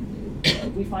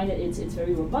 we find that it's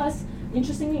very robust.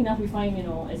 Interestingly enough, we find,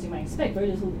 as you might expect, very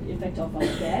little effect of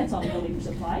dads on male labor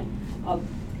supply.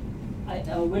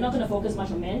 We're not going to focus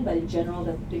much on men, but in general,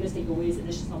 the biggest takeaway is that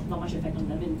there's just not much effect on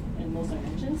them in most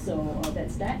dimensions, so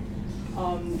that's that.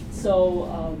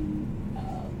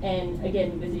 And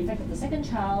again, with the effect of the second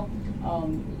child,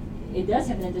 it does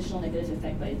have an additional negative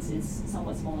effect, but it's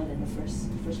somewhat smaller than the first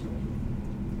birth.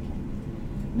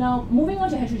 Now, moving on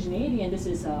to heterogeneity, and this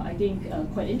is, I think,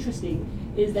 quite interesting,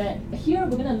 is that here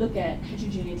we're going to look at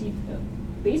heterogeneity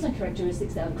based on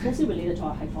characteristics that are closely related to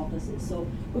our hypothesis. So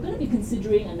we're going to be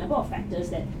considering a number of factors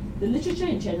that the literature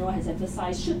in general has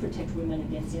emphasized should protect women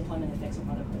against the employment effects of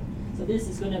motherhood. So this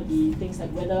is going to be things like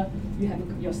whether you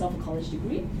have yourself a college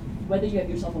degree, whether you have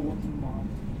yourself a working mom.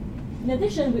 In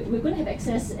addition, we're going to have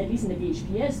access, at least in the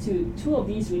BHPS, to two of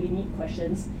these really neat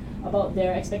questions about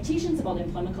their expectations about the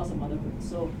employment cost of motherhood.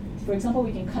 So, for example,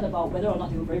 we can cut about whether or not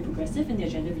they were very progressive in their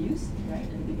gender views, right, in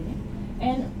the beginning.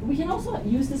 And we can also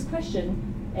use this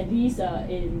question, at least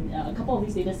in a couple of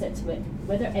these data sets,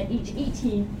 whether at age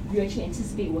 18 you actually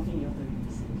anticipate working in your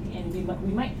 30s. Okay? And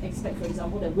we might expect, for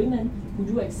example, that women who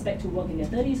do expect to work in their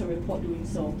 30s or report doing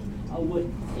so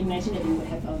would imagine that they would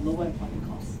have a lower employment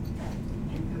cost. Do you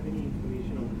have any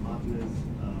information on the partner's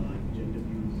gender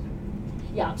views?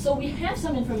 Yeah, so we have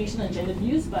some information on gender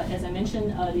views, but as I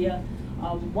mentioned earlier,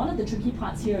 one of the tricky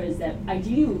parts here is that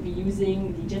ideally we'll be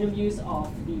using the gender views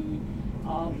of the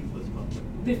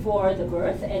before the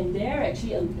birth, and there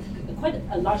actually quite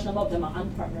a large number of them are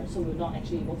unpartnered, so we're not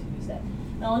actually able to use that.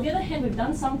 Now, on the other hand, we've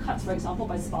done some cuts, for example,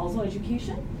 by spousal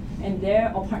education, and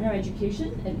there, or partner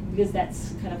education, and because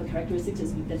that's kind of a characteristic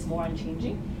that's more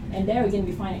unchanging. And there again,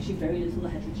 we find actually very little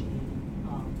heterogeneity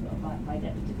by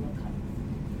that particular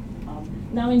cut.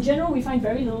 Now, in general, we find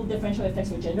very little differential effects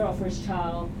for gender of first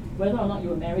child, whether or not you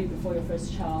were married before your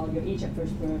first child, your age at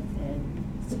first birth, and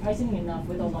surprisingly enough,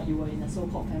 whether or not you were in a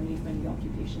so-called family-friendly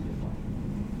occupation before.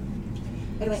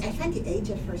 By the way, I find the age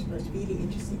at first birth really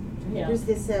interesting. Yeah. There's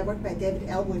this work by David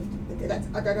Elwood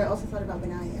that I also thought about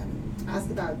when I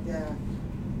asked about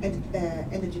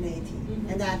endogeneity,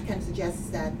 and that kind of suggests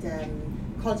that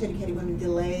college-educated women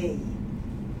delay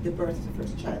the birth of the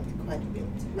first child quite a bit.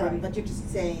 Right. But you're just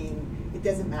saying it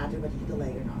doesn't matter whether you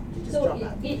delay or not. You just So drop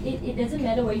out. it doesn't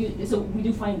matter where you, so we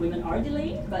do find women are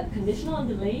delaying, but conditional on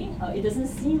delaying, it doesn't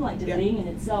seem like delaying in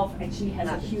itself actually has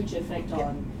a huge effect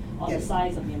on the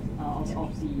size of the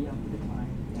decline.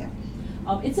 Yeah.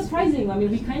 It's surprising. I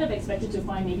mean, we kind of expected to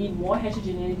find maybe more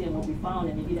heterogeneity than what we found,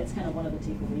 and maybe that's kind of one of the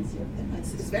takeaways here.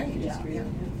 It's very interesting. Yeah.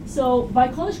 So by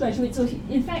college graduates, so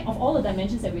in fact, of all the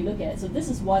dimensions that we look at, so this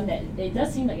is one that it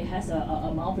does seem like it has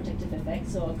a mild protective effect.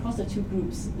 So across the two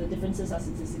groups, the differences are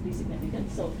statistically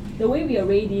significant. So the way we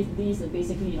array these are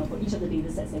basically, for each of the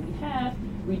data sets that we have,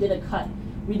 we did a cut.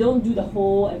 We don't do the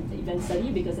whole event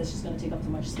study because that's just going to take up too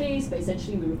much space, but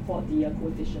essentially we report the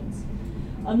coefficients.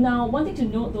 Now, one thing to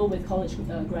note though with college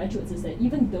graduates is that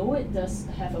even though it does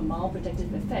have a mild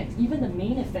protective effect, even the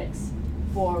main effects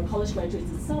for college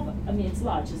graduates itself, I mean, it's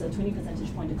large. It's a 20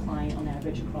 percentage point decline on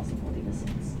average across the 4 data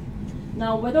sets.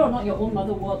 Now, whether or not your own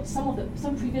mother works,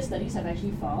 some previous studies have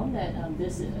actually found that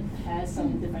this has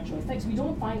some differential effects. We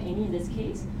don't find any in this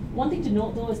case. One thing to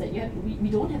note though is that we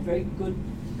don't have very good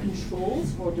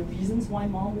controls for the reasons why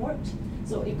mom worked.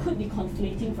 So it could be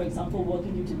conflating, for example,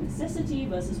 working due to necessity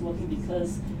versus working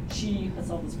because she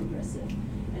herself was progressive.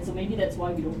 And so maybe that's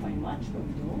why we don't find much, but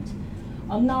we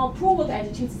don't. Now, pro-work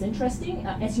attitudes is interesting.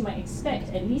 As you might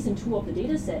expect, at least in 2 of the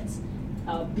data sets,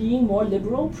 being more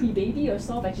liberal pre-baby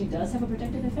yourself actually does have a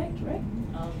protective effect, right?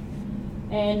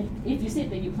 And if you say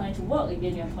that you plan to work,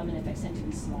 again, your employment effects tend to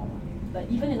be smaller. But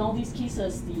even in all these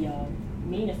cases, the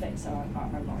main effects are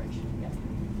large. Yeah.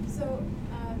 So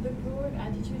the pro-work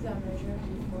attitudes are measured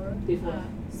before.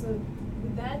 So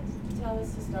would that tell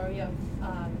us the story of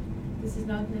this is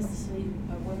not necessarily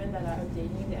women that are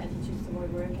updating their attitudes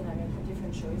toward work and having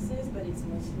different choices, but it's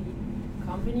mostly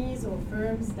companies or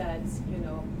firms that,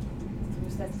 through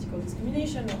statistical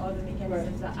discrimination or other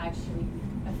mechanisms are actually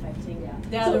affecting.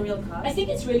 They are the real cause. I think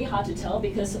it's really hard to tell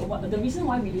because the reason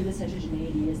why we do this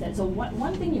heterogeneity is that, so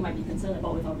one thing you might be concerned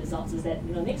about with our results is that,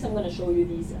 next I'm going to show you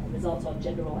these results on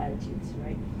gender role attitudes,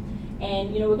 right?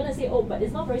 And we're going to say, oh, but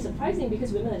it's not very surprising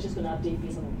because women are just going to update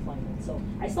based on employment. So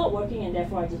I start working and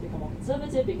therefore I just become more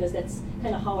conservative because that's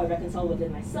kind of how I reconcile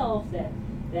within myself that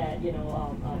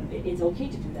it's okay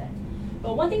to do that.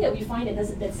 But one thing that we find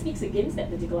that speaks against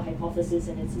that particular hypothesis,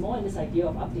 and it's more in this idea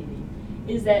of updating,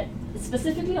 is that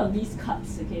specifically on these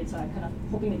cuts, okay, so I'm kind of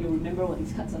hoping that you'll remember what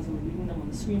these cuts are, so we're leaving them on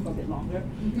the screen for a bit longer,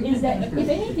 is that if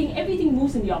anything, everything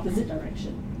moves in the opposite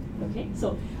direction. Okay,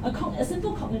 so a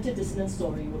simple cognitive dissonance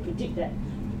story would predict that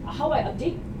how I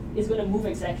update is going to move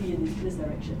exactly in this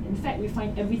direction. In fact, we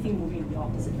find everything moving in the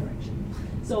opposite direction.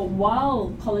 So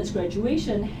while college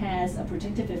graduation has a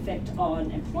protective effect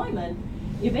on employment,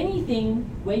 if anything,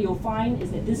 where you'll find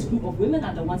is that this group of women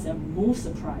are the ones that are most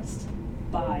surprised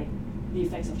by the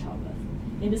effects of childbirth.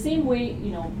 In the same way,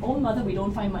 own mother, we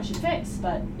don't find much effects,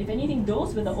 but if anything,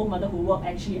 those with the own mother who work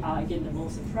actually are, again, the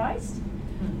most surprised.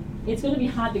 It's going to be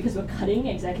hard because we're cutting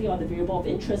exactly on the variable of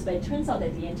interest, but it turns out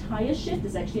that the entire shift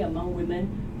is actually among women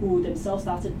who themselves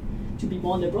started to be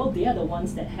more liberal. They are the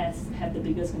ones that have the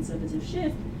biggest conservative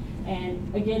shift.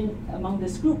 And again, among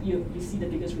this group, you see the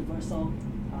biggest reversal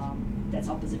that's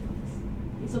opposite from this.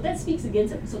 Okay, so that speaks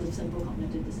against sort of simple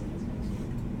cognitive dissonance.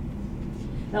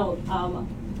 Now,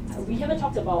 we haven't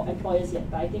talked about employers yet,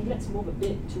 but I think let's move a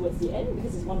bit towards the end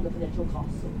because it's one of the potential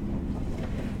costs. So we can talk about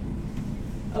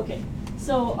that. Okay,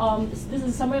 so this is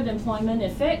a summary of the employment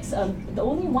effects. The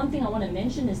only one thing I want to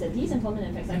mention is that these employment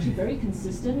effects are actually very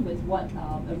consistent with what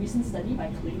a recent study by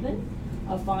Cleveland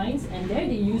finds, and there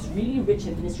they use really rich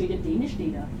administrative Danish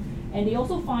data. And they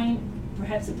also find,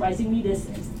 perhaps surprisingly, this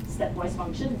stepwise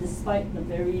function despite the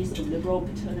very sort of liberal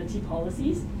paternity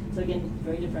policies. So again,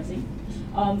 very depressing.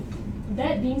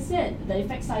 That being said, the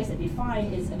effect size that they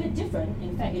find is a bit different.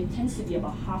 In fact, it tends to be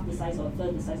about half the size or a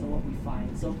third the size of what we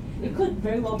find. So it could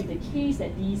very well be the case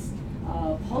that these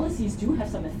policies do have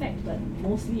some effect, but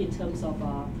mostly in terms of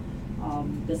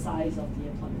the size of the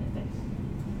employment effect.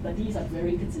 But these are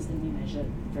very consistently measured,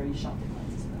 very sharp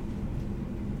declines as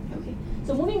well. Okay,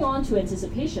 so moving on to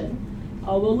anticipation,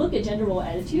 we'll look at gender role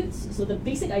attitudes. So the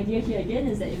basic idea here again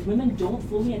is that if women don't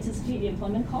fully anticipate the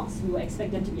employment costs, we will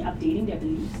expect them to be updating their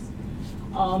beliefs.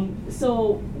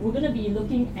 So we're going to be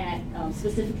looking at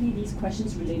specifically these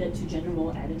questions related to gender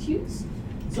role attitudes.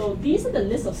 So these are the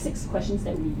list of 6 questions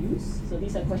that we use. So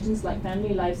these are questions like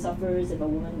family life suffers if a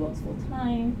woman works full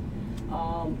time,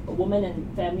 a woman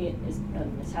and family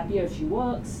is happier if she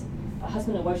works, a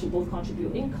husband and wife should both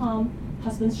contribute income,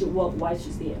 husbands should work, wives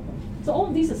should stay at home. So all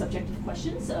of these are subjective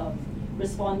questions.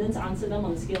 Respondents answer them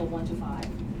on a scale of 1 to 5.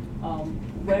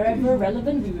 Wherever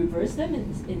relevant, we reverse them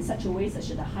in such a way such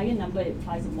that a higher number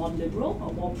implies a more liberal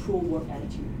or more pro-work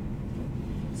attitude.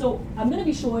 So I'm going to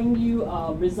be showing you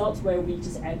results where we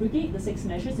just aggregate the 6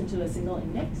 measures into a single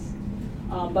index.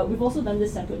 But we've also done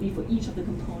this separately for each of the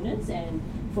components. And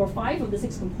for 5 of the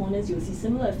 6 components, you'll see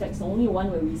similar effects. The only one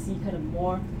where we see kind of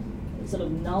more sort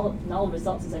of null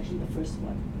results is actually the first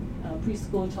one.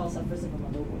 Preschool child suffers if a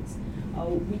mother works.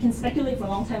 We can speculate for a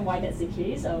long time why that's the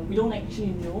case. We don't actually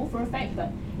know for a fact,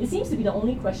 but it seems to be the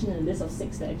only question in the list of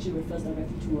 6 that actually refers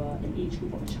directly to an age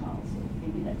group of a child. So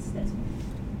maybe that's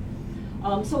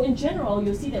one. So in general,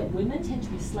 you'll see that women tend to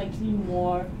be slightly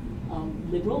more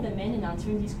liberal than men in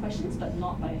answering these questions, but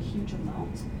not by a huge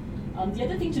amount. The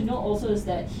other thing to note also is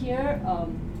that here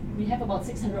we have about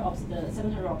 700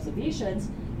 observations,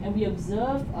 and we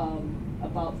observe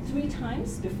about 3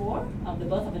 times before the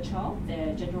birth of a child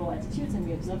their gender role attitudes, and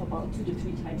we observe about 2 to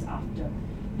 3 times after.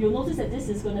 You'll notice that this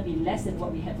is going to be less than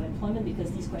what we have for employment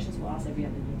because these questions were asked every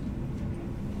other year.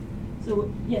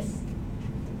 So yes.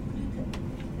 Could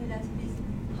you tell us please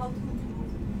how to improve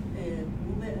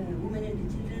women and the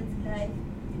children's life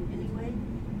in any way?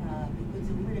 Because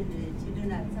the women and the children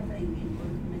are suffering in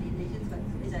many nations, but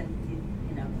especially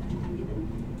in our country,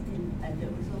 and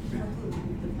also how to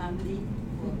improve the family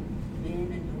for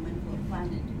men and women for fun.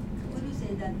 So could you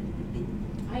say that a little bit?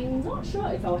 I'm not sure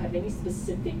if I'll have any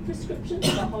specific prescriptions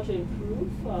about how to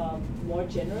improve more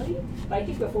generally, but I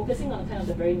think we're focusing on kind of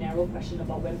the very narrow question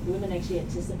about when women actually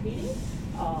anticipating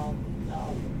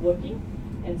working.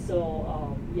 And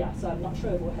so, so I'm not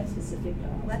sure if we'll have specific...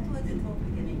 What was the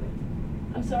topic anyway?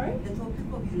 I'm sorry? The topic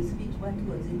of your speech, what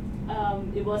was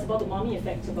it? It was about the mommy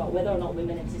effect, about whether or not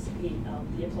women anticipate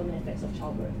the employment effects of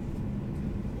childbirth.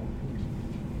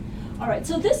 All right,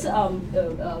 so this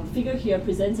figure here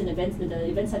presents the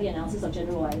event study analysis of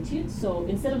gender role attitudes. So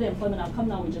instead of the employment outcome,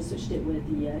 now we just switched it with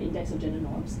the index of gender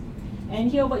norms. And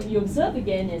here what you observe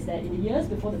again is that in the years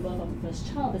before the birth of the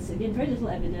first child, there's again very little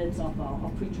evidence of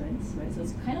pretrends, right? So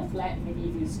it's kind of flat. Maybe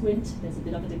if you squint, there's a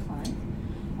bit of a decline.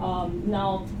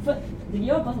 Now, for the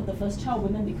year of birth of the first child,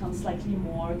 women become slightly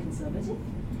more conservative.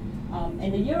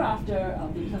 And the year after,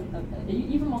 they become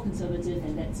even more conservative,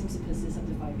 and that seems to persist up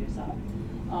to 5 years out.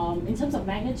 In terms of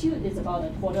magnitude, it's about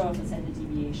 0.25%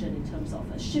 deviation in terms of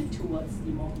a shift towards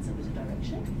the more conservative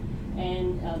direction.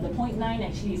 And the 0.9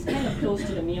 actually is kind of close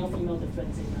to the male-female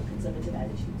difference in conservative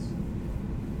attitudes.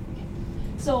 Okay.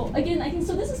 So again, I think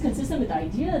so. This is consistent with the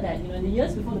idea that in the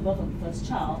years before the birth of the first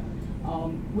child,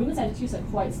 women's attitudes are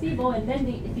quite stable, and then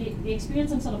they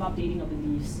experience some sort of updating of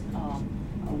beliefs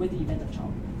with the event of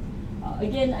childbirth.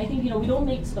 Again, I think we don't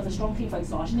make sort of a strong claim for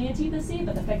exogeneity per se,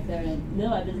 but the fact that there is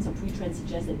no evidence of pre-trend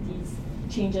suggests that these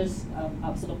changes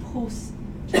are sort of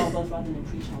post-childbirth rather than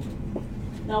pre-childbirth.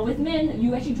 Now with men,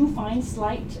 you actually do find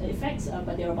slight effects,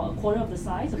 but they're about a quarter of the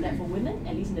size of that for women,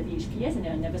 at least in the BHPS, and they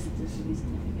are never statistically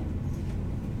significant.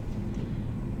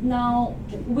 Now,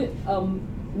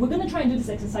 we're going to try and do this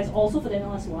exercise also for the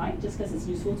NLSY, just because it's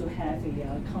useful to have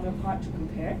a counterpart to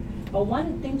compare. But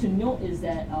one thing to note is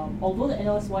that although the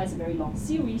NLSY is a very long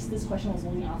series, this question was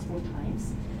only asked 4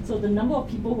 times. So the number of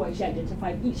people who actually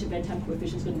identified each event time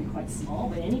coefficient is going to be quite small.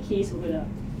 But in any case, we're going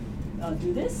to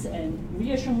do this, and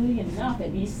reassuringly enough,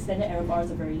 at least standard error bars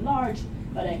are very large,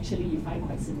 but actually you find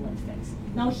quite similar effects.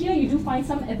 Now here you do find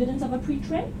some evidence of a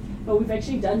pre-trend, but we've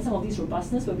actually done some of these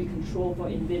robustness where we control for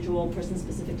individual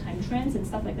person-specific time trends and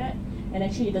stuff like that, and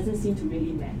actually it doesn't seem to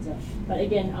really matter. But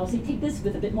again, I'll say take this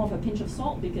with a bit more of a pinch of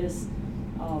salt, because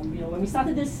when we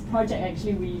started this project,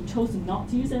 actually we chose not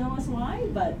to use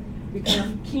NLSY, but we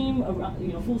kind of came around,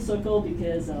 full circle,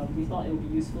 because we thought it would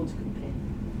be useful to compare.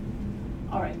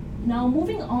 All right, now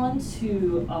moving on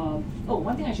to,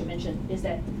 one thing I should mention is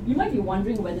that you might be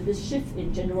wondering whether this shift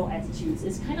in general attitudes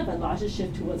is kind of a larger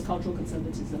shift towards cultural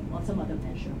conservatism or some other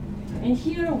measure. And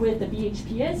here with the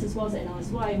BHPS as well as the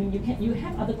NLSY, I mean, you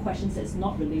have other questions that's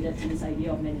not related to this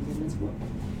idea of men and women's work.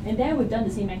 And there we've done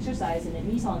the same exercise, and at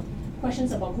least on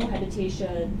questions about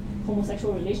cohabitation,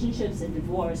 homosexual relationships, and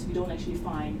divorce, we don't actually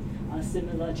find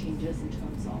similar changes in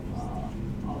terms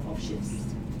of shifts.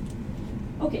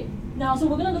 Okay, now so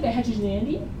we're going to look at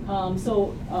heterogeneity.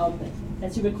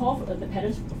 As you recall, the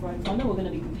patterns for employment, we're going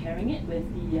to be comparing it with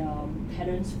the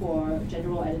patterns for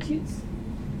general attitudes,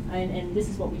 and this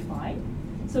is what we find.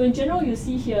 So in general, you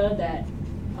see here that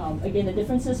again, the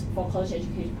differences for college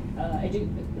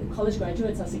college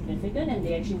graduates are significant, and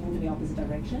they actually move in the opposite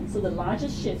direction. So the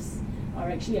largest shifts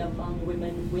are actually among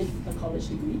women with a college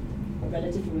degree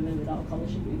relative to women without a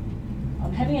college degree.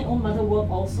 Having an own mother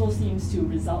work also seems to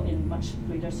result in much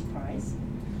greater surprise.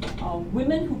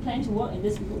 Women who plan to work in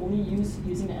this group only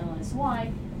using the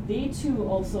NLSY, they too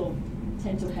also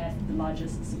tend to have the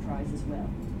largest surprise as well.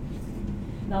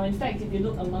 Now, in fact, if you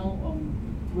look among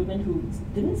women who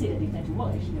didn't say that they plan to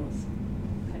work, actually there was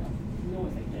kind of no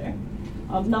effect there.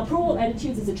 Now, pro-work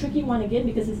attitudes is a tricky one again,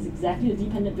 because this is exactly the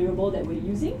dependent variable that we're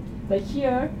using. But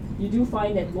here, you do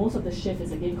find that most of the shift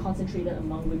is again concentrated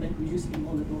among women who used to be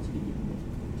more liberal to begin with.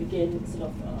 Again, sort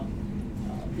of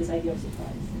this idea of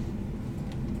surprise.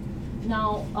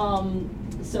 Now,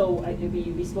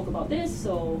 we spoke about this.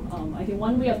 So I think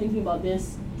one way of thinking about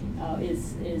this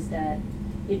is that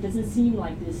it doesn't seem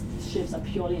like these shifts are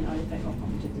purely an artifact of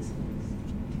cognitive dissonance.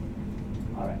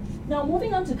 All right. Now,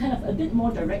 moving on to kind of a bit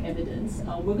more direct evidence,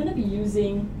 we're going to be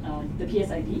using the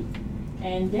PSID,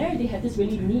 and there they have this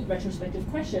really neat retrospective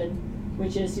question,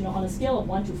 which is, on a scale of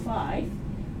 1 to 5,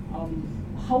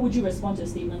 how would you respond to a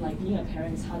statement like being a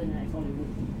parent is harder than I thought it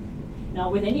would be? Now,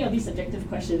 with any of these subjective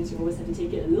questions, you always have to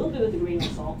take it a little bit with a grain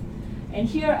of salt. And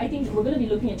here, I think we're going to be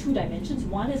looking at 2 dimensions.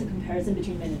 One is a comparison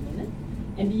between men and women.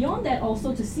 And beyond that,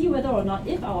 also to see whether or not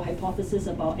if our hypothesis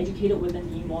about educated women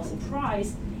being more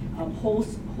surprised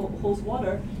holds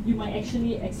water, you might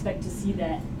actually expect to see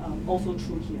that also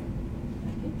true here.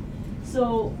 Okay.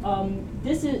 So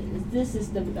this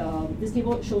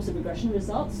table shows the regression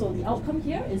results. So the outcome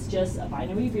here is just a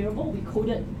binary variable. We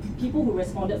coded people who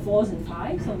responded 4s and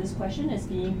 5s on this question as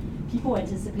being people who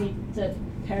anticipated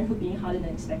parenthood being harder than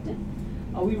expected.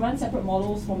 We run separate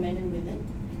models for men and women,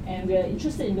 and we're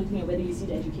interested in looking at whether you see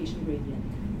the education gradient.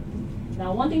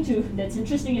 Now, one thing that's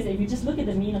interesting is that if you just look at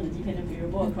the mean of the dependent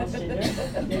variable across gender,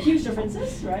 there are huge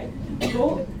differences, right?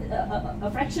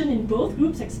 A fraction in both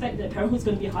groups expect that parenthood's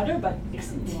going to be harder, but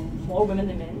more women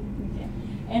than men. Okay.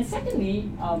 And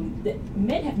secondly, the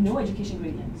men have no education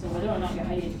gradient, so whether or not you're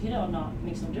highly educated or not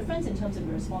makes no difference in terms of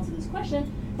your response to this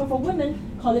question. But for women,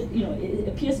 it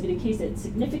appears to be the case that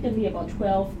significantly about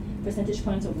 12 percentage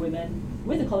points of women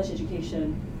with a college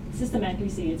education systematically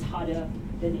say it's harder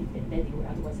than they would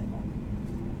otherwise have.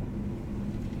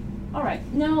 All right,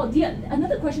 now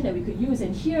another question that we could use,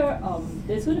 and here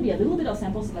there's going to be a little bit of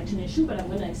sample selection issue, but I'm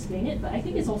going to explain it, but I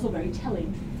think it's also very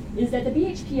telling, is that the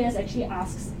BHPS actually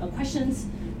asks questions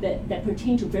that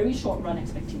pertain to very short run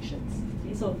expectations.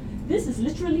 Okay, so this is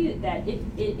literally that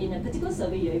in a particular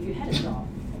survey year, if you had a job,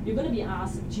 you're going to be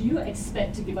asked, do you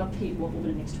expect to give up paid work over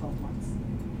the next 12 months?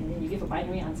 And then you give a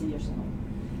binary answer, yes or no.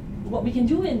 What we can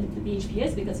do in the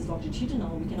BHPS, because it's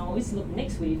longitudinal, we can always look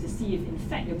next way to see if in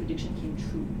fact your prediction came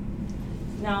true.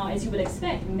 Now, as you would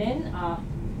expect, men are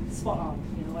spot on.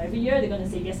 Every year they're going to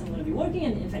say, yes, I'm going to be working,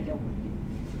 and in fact they're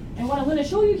working. And what I'm going to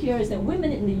show you here is that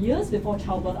women in the years before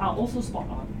childbirth are also spot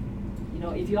on.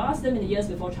 if you ask them in the years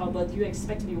before childbirth, do you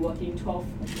expect to be working 12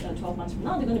 months from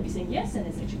now? They're going to be saying yes, and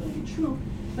it's actually going to be true.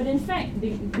 But in fact, they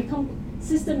become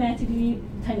systematically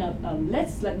kind of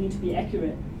less likely to be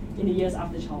accurate in the years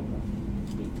after childbirth.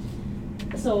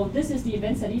 So this is the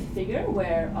event study figure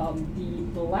where the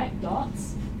black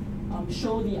dots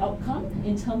show the outcome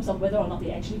in terms of whether or not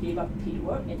they actually gave up paid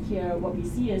work. And here what we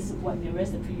see is what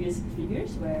mirrors the previous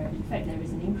figures, where in fact there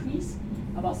is an increase,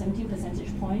 about 17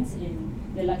 percentage points in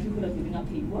the likelihood of giving up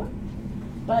paid work.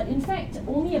 But in fact,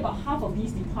 only about half of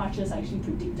these departures are actually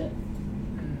predicted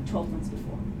 12 months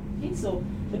before. Okay, so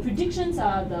the predictions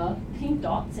are the pink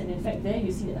dots, and in fact there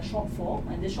you see a shortfall,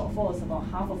 and this shortfall is about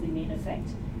half of the main effect,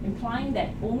 implying that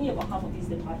only about half of these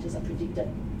departures are predicted,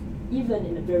 even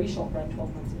in a very short run,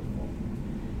 12 months before.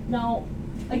 Now,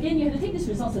 again, you have to take these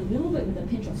results a little bit with a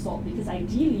pinch of salt, because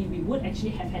ideally we would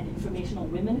actually have had information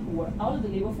on women who were out of the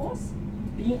labor force,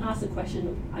 being asked the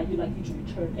question, are you likely to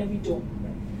return? And we don't.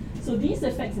 Right? So these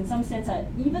effects, in some sense, are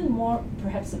even more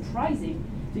perhaps surprising,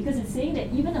 because it's saying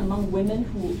that even among women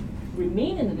who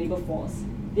remain in the labor force,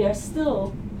 they are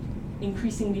still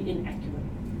increasingly inaccurate.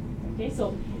 Okay,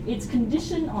 so it's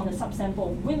conditioned on a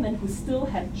subsample of women who still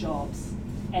have jobs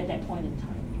at that point in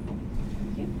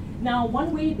time. Okay? Now,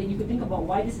 one way that you could think about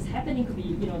why this is happening could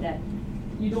be, that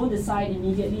you don't decide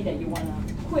immediately that you want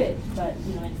to quit, but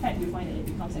in fact you find that it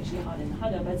becomes actually harder and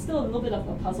harder. But it's still a little bit of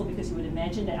a puzzle, because you would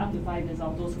imagine that up to 5 years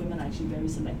old, those women are actually very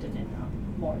selected and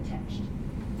more attached.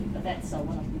 Okay, but that's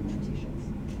one of the limitations.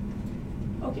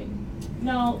 Okay,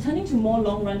 now turning to more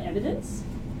long-run evidence.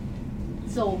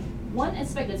 So one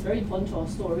aspect that's very important to our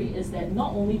story is that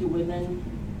not only do women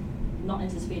not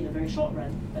anticipate in the very short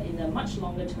run, but in the much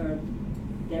longer term,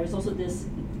 there is also this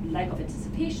lack of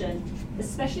anticipation,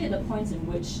 especially at the points in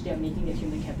which they're making their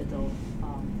human capital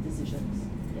decisions.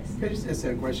 Yes? Can I just ask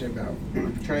a question about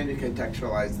trying to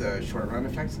contextualize the short-run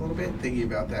effects a little bit, thinking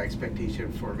about the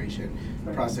expectation formation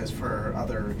process for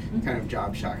other kind of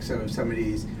job shocks. So if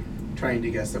somebody's trying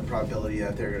to guess the probability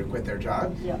that they're going to quit their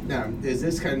job, now, is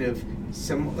this kind of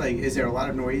is there a lot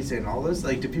of noise in all this?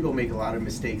 Like, do people make a lot of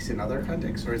mistakes in other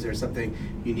contexts, or is there something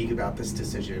unique about this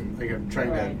decision? Like, I'm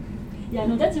trying to... Yeah,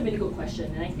 no, that's a really good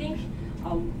question. And I think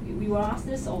we were asked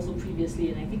this also previously,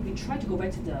 and I think we tried to go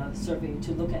back to the survey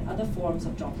to look at other forms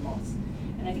of job loss.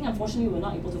 And I think unfortunately we were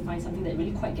not able to find something that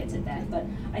really quite gets at that. But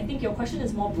I think your question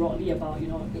is more broadly about,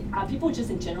 are people just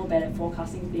in general bad at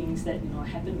forecasting things that,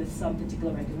 happen with some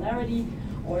particular regularity?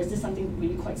 Or is this something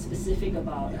really quite specific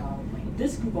about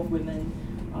this group of women?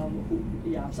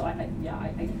 So I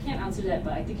can't answer that,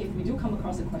 but I think if we do come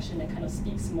across a question that kind of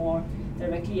speaks more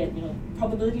directly at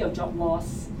probability of job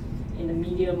loss in the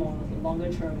medium or the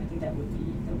longer term, I think that would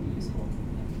be useful.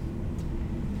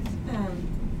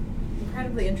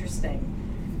 Incredibly interesting.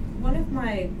 One of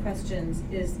my questions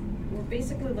is, we're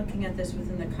basically looking at this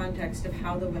within the context of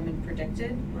how the women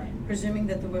predicted, presuming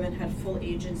that the women had full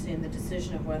agency in the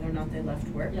decision of whether or not they left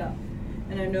work. Yeah.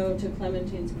 And I know to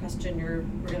Clementine's question, we're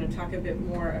going to talk a bit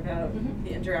more about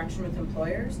the interaction with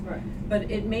employers. Right.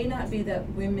 But it may not be that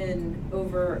women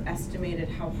overestimated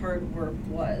how hard work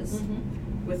was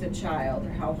with a child, or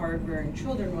how hard rearing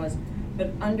children was, but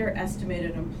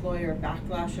underestimated employer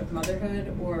backlash of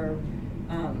motherhood, or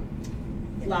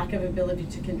lack of ability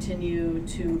to continue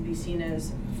to be seen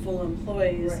as full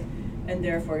employees, and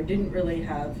therefore didn't really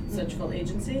have such full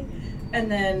agency. And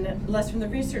then, less from the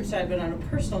research side, but on a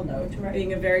personal note,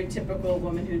 being a very typical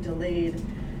woman who delayed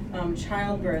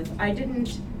childbirth, I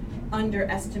didn't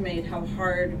underestimate how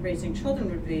hard raising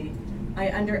children would be. I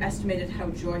underestimated how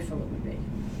joyful it would be.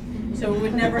 So it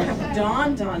would never have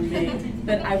dawned on me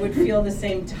that I would feel the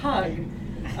same tug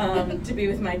to be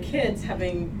with my kids,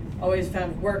 having always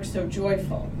found work so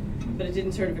joyful. But it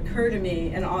didn't sort of occur to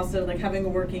me, and also like having a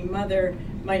working mother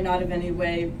might not have any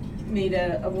way made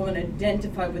a woman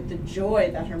identify with the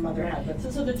joy that her mother had. With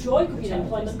so the joy could be an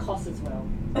employment cost as well.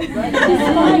 Right?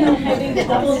 Despite having the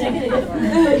double negative.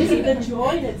 But you see, the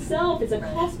joy in itself is a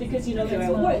cost, because you're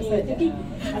at work, you're thinking,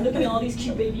 I'm looking at all these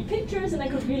cute baby pictures, and I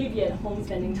could really be at home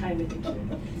spending time with the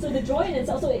kid. So the joy in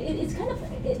itself, so it's kind of,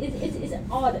 it's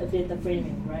odd a bit, the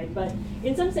framing, right? But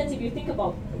in some sense, if you think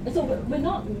about, so we're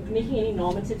not making any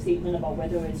normative statement about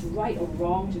whether it's right or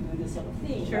wrong to do this sort of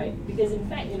thing, right? Because in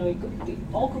fact, it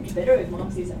all could be better if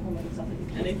mom stays at home and looks after the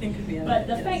kids. Anything could be. But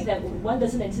the fact that one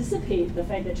doesn't anticipate the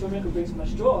fact that children could bring so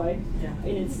much joy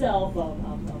in itself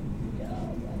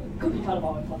could be part of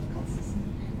our employment costs.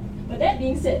 But that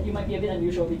being said, you might be a bit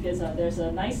unusual, because there's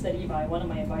a nice study by one of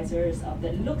my advisors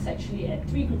that looks actually at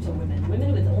 3 groups of women: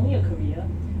 women with only a career,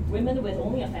 women with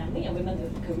only a family, and women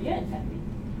with a career and family.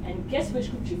 And guess which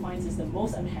group she finds is the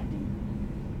most unhappy?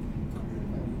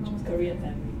 Career and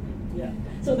family. Yeah.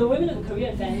 So the Women of Career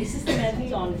and Family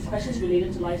systematically on questions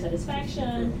related to life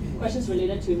satisfaction, questions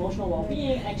related to emotional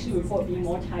well-being, actually report being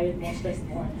more tired, more stressed,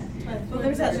 more unhappy. Well,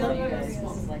 there's that little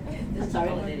I'm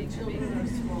sorry.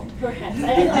 Perhaps.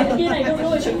 Again, I don't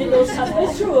know if you did those tests, but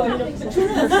it's true. I mean, the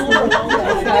children are small for a long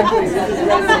time.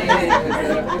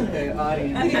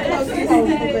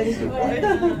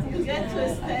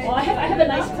 Well, I have a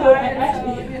nice quote.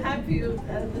 You're happy,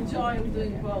 the joy of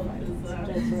doing both.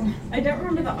 I don't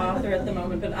remember the author at the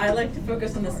moment, but I like to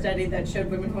focus on the study that showed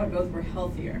women who had both were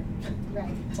healthier.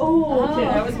 Right. Oh,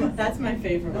 okay. That's my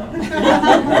favorite one.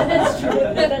 That's true.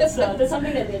 That's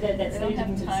something that's They don't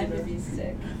have time to be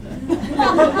sick.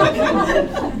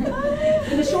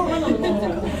 In the short run or the long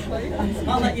run?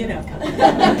 I'll let you know.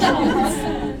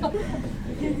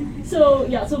 So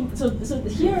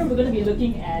here we're going to be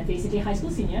looking at basically high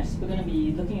school seniors. We're going to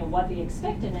be looking at what they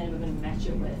expect, and then we're going to match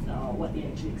it with what they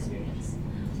actually experience.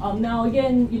 Now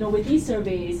again, with these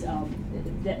surveys,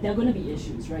 there are going to be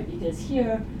issues, right? Because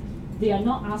here they are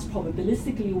not asked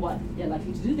probabilistically what they're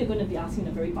likely to do. They're going to be asking in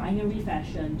a very binary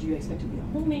fashion. Do you expect to be a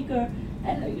homemaker,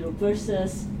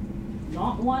 versus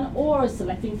not one, or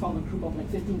selecting from a group of like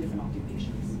 15 different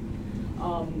occupations.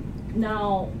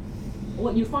 Now,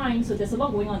 what you find, so there's a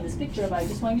lot going on in this picture, but I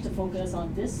just want you to focus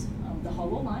on this, the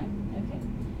hollow line, okay?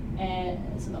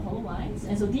 And so the hollow lines,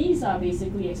 and so these are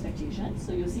basically expectations.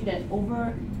 So you'll see that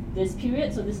over this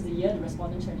period, so this is the year the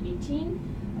respondent turned 18,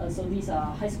 so these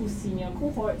are high school senior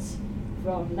cohorts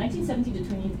from 1970 to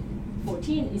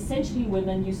 2014. Essentially,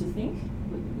 women used to think,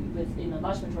 in a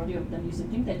large majority of them used to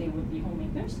think that they would be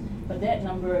homemakers, but that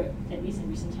number, at least in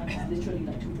recent times, is literally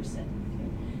like 2%.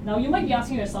 Now, you might be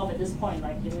asking yourself at this point,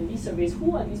 like, in these surveys,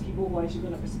 who are these people who are actually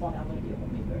going to respond, I'm going to be a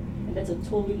homemaker? And that's a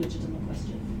totally legitimate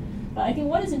question. But I think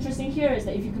what is interesting here is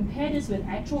that if you compare this with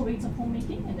actual rates of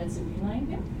homemaking, and that's the green line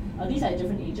here, these are at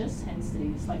different ages, hence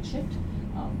the slight shift.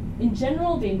 In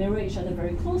general, they mirror each other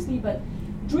very closely, but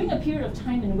during a period of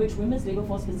time in which women's labor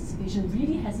force participation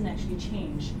really hasn't actually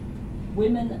changed,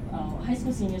 women, high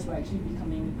school seniors were actually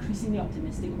becoming increasingly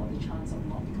optimistic about the chance of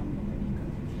not becoming a homemaker.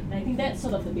 And I think that's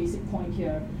sort of the basic point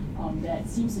here that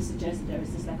seems to suggest that there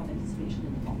is this lack of anticipation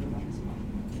in the longer run as well.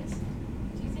 Yes?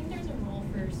 Do you think there's a role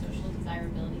for social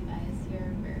desirability bias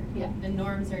here, where the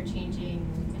norms are changing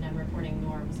and I'm reporting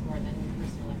norms more than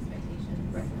personal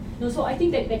expectations? Right. No, so I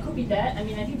think that there could be that. I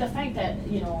mean, I think the fact that,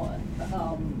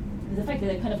 the fact that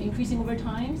they're kind of increasing over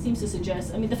time seems to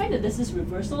suggest, the fact that this is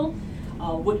reversal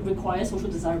would require social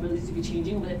desirability to be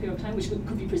changing over that period of time, which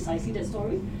could be precisely that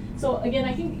story. So again,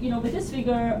 I think, with this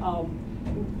figure,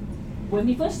 when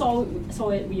we first saw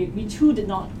it, we too did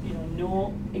not,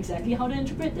 know exactly how to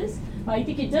interpret this, but I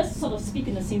think it does sort of speak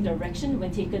in the same direction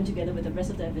when taken together with the rest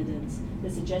of the evidence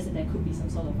that suggests that there could be some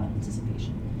sort of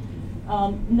anticipation.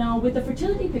 Now, with the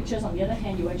fertility pictures, on the other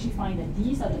hand, you actually find that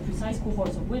these are the precise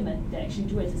cohorts of women that actually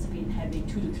do anticipate having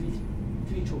 2 to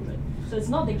 3 children. So it's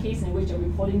not the case in which they're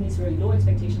reporting these very low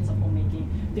expectations of homemaking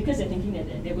because they're thinking that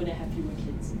they're going to have fewer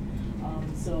kids.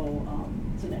 So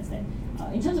that's that.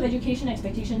 In terms of education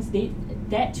expectations,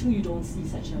 that too you don't see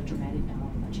such a dramatic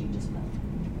change as well.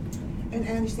 And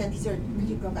I understand these are, could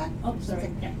you go back? Oh, sorry.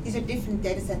 Yeah. These are different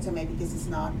data sets, so maybe this is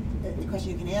not a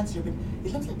question you can answer, but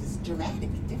it looks like this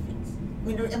dramatic difference.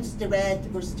 Just the red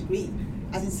versus the green.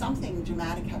 As in something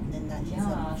dramatic happened in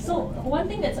 1974. Yeah, so one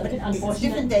thing that's a bit unfortunate. It's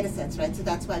different data sets, right? So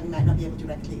that's why we might not be able to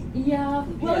directly. Yeah,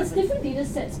 well, it's different data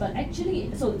sets, but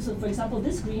actually, so for example,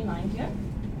 this green line here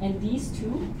and these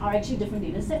two are actually different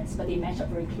data sets, but they match up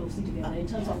very closely together in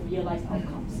terms of realized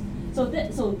outcomes. So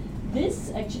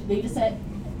this actually data set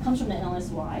comes from the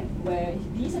NLSY, where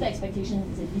these are the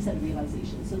expectations and these are the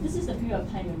realizations. So this is the period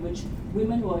of time in which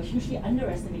women were hugely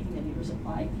underestimating their labor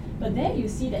supply. But there you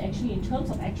see that actually in terms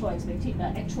of actual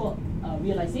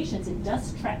realizations, it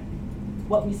does track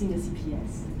what we see in the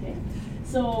CPS. Okay,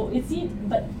 so it seems,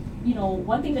 but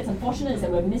one thing that's unfortunate is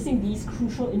that we're missing these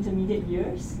crucial intermediate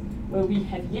years where we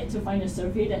have yet to find a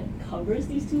survey that covers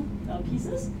these two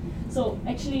pieces. So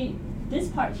actually, this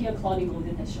part here, Claudia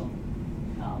Golden has shown.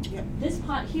 This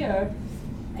part here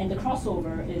and the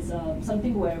crossover is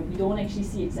something where we don't actually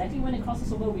see exactly when it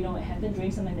crosses over. We know it happened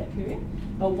during some of that period.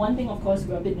 But one thing, of course,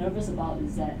 we're a bit nervous about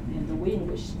is that the way in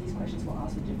which these questions were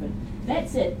asked were different. That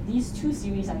said, these two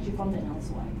series are actually from the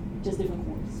NLSY, just different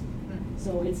cohorts.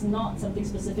 So it's not something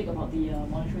specific about the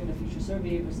Monitoring the Future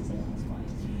survey versus the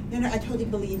NLSY. No, I totally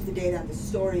believe the data and the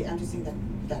story. I'm just saying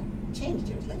that changed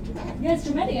here. It's like dramatic. Yeah, it's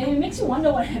dramatic. And it makes you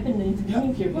wonder what happened in the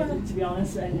intervening period, to be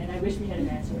honest, and I wish we had an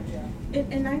answer. Yeah.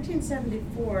 In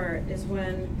 1974 is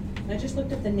when, I just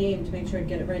looked at the name to make sure I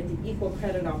get it right, the Equal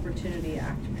Credit Opportunity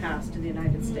Act passed in the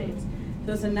United States.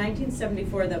 So it's in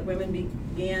 1974 that women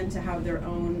began to have their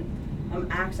own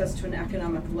access to an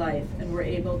economic life and were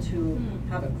able to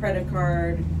have a credit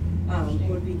card,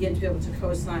 would begin to be able to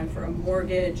co-sign for a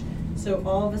mortgage. So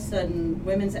all of a sudden,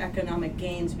 women's economic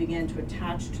gains began to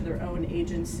attach to their own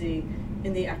agency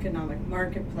in the economic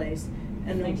marketplace.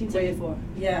 And 1974.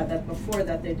 Yeah, that before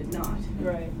that they did not.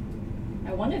 Right.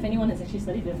 I wonder if anyone has actually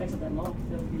studied the effects of that law.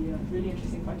 That would be a really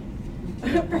interesting project.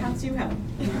 Perhaps you have.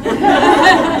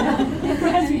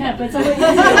 Perhaps we have, but somebody we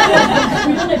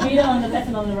don't have data on the left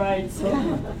and on the right. So.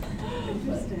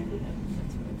 Interesting.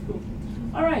 Cool.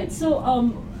 All right. So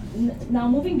now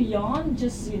moving beyond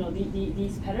just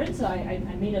these patterns, I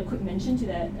made a quick mention to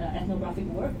that ethnographic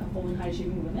work, Whole and High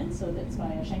Achieving Women. So that's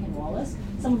by Schenk and Wallace.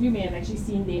 Some of you may have actually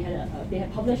seen they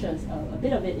had published a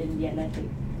bit of it in The Atlantic.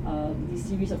 These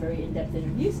series of very in-depth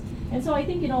interviews, and so I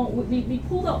think we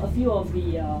pulled out a few of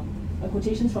the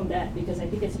quotations from that because I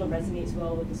think it sort of resonates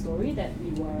well with the story that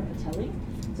we were telling.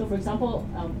 So, for example,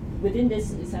 within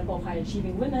this example of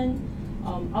high-achieving women,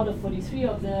 out of 43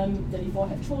 of them, 34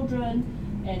 have children,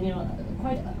 and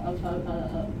quite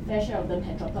a fair share of them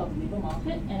had dropped out of the labor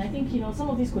market. And I think some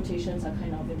of these quotations are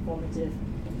kind of informative.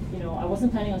 I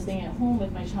wasn't planning on staying at home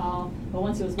with my child, but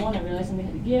once he was born, I realized something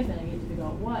had to give, and I needed to figure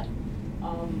out what.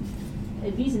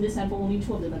 At least in this sample, only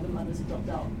 2 of the 11 mothers had dropped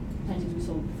out, planning to do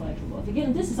so before actual birth.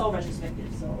 Again, this is all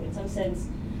retrospective, so in some sense,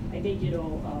 I think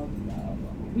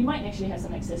we might actually have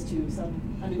some access to some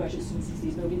undergraduate students these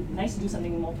days, but it would be nice to do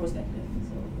something more prospective.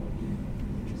 So it would be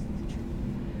interesting to check.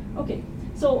 Okay,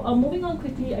 so moving on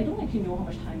quickly, I don't actually know how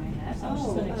much time I have, so I'm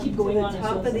just going to keep going on.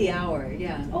 Top of the hour,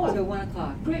 yeah. Oh, so 1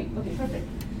 o'clock. Great. Okay, perfect.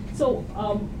 So.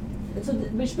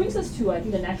 Which brings us to, I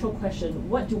think, the natural question: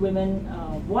 why do women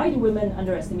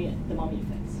underestimate the mommy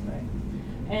effects, right?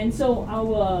 And so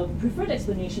our preferred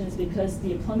explanation is because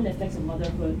the employment effects of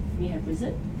motherhood may have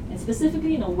risen, and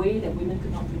specifically in a way that women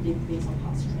could not predict based on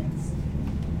past trends.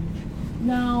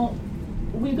 Now,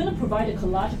 we're going to provide a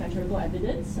collage of empirical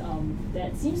evidence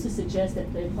that seems to suggest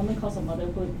that the employment cost of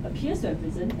motherhood appears to have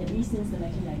risen, at least since the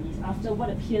 1990s, after what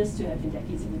appears to have been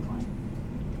decades of decline.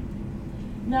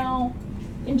 Now,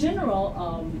 in general,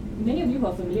 many of you who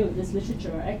are familiar with this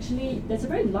literature, actually, there's a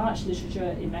very large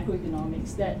literature in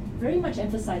macroeconomics that very much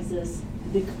emphasizes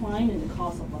the decline in the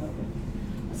cost of motherhood,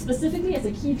 specifically as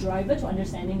a key driver to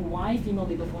understanding why female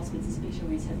labor force participation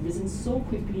rates have risen so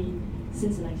quickly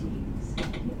since the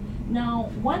 1980s.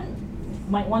 Now, one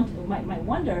might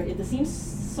wonder if the same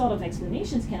sort of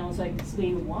explanations can also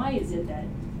explain why is it that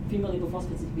female labor force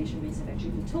participation rates have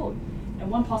actually plateaued. And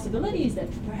one possibility is that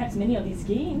perhaps many of these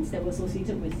gains that were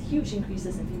associated with huge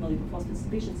increases in female labor force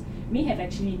participations may have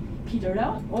actually petered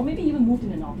out or maybe even moved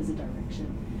in an opposite direction.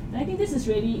 And I think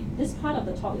this part of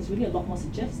the talk is really a lot more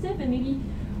suggestive and maybe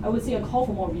I would say a call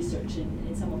for more research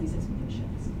in some of these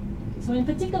explanations. So in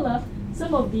particular,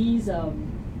 some of these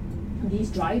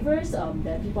drivers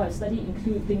that people have studied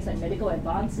include things like medical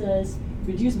advances,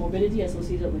 reduced morbidity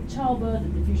associated with childbirth, the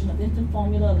diffusion of infant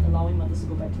formula, allowing mothers to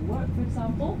go back to work, for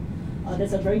example.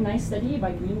 There's a very nice study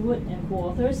by Greenwood and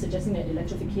co-authors suggesting that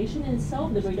electrification in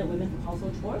itself liberated women from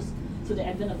household chores. So the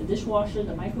advent of the dishwasher,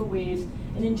 the microwave,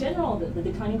 and in general, the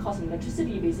declining cost of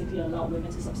electricity basically allowed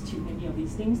women to substitute many of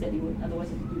these things that they would otherwise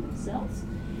have to do themselves.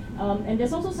 And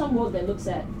there's also some work that looks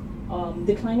at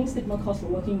declining stigma costs for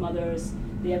working mothers,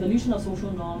 the evolution of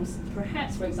social norms,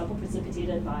 perhaps, for example,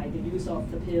 precipitated by the use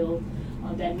of the pill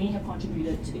that may have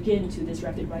contributed, again, to this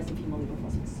rapid rise in female labor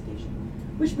force participation.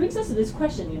 Which brings us to this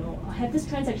question, have these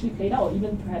trends actually played out or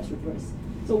even perhaps reversed?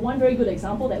 So one very good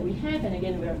example that we have, and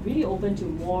again, we're really open to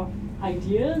more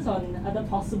ideas on other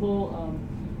possible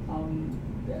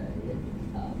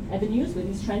avenues where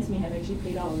these trends may have actually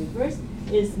played out or reversed,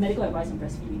 is medical advice on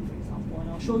breastfeeding, for example. And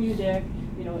I'll show you there,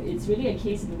 it's really a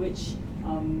case in which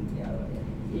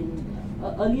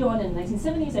early on in the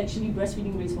 1970s, actually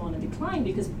breastfeeding rates were on a decline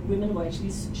because women were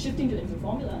actually shifting to infant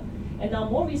formula. And now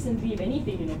more recently, if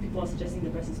anything, people are suggesting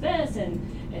the breast is best and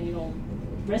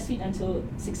breastfeed until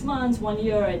 6 months, 1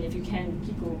 year, and if you can,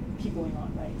 keep going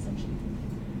on, right, essentially.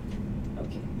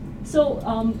 Okay. So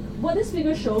what this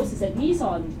figure shows is at least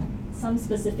on some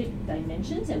specific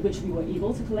dimensions at which we were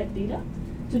able to collect data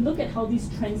to look at how these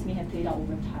trends may have played out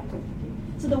over time. Okay.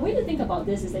 So the way to think about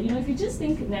this is that, if you just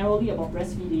think narrowly about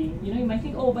breastfeeding, you might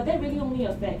think, oh, but that really only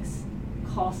affects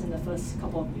costs in the first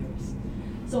couple of years.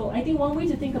 So I think one way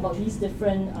to think about these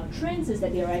different trends is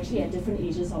that they are actually at different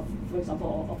ages of, for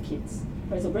example, of kids.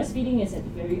 Right? So breastfeeding is at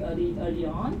very early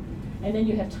on, and then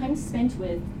you have time spent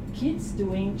with kids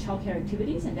doing childcare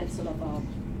activities, and that's sort of a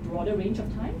broader range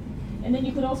of time. And then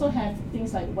you could also have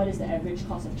things like what is the average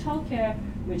cost of childcare,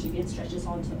 which again stretches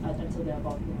on to, until they're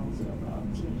about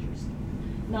teenagers.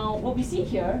 Now, what we see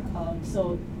here,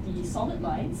 so the solid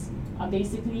lines are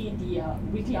basically the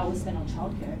weekly hours spent on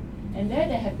childcare. And there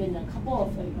have been a couple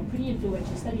of pretty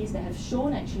influential studies that have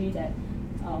shown actually that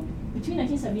between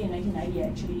 1970 and 1990,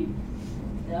 actually,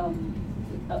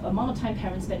 amount of time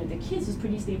parents spend with their kids was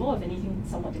pretty stable, if anything,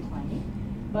 somewhat declining.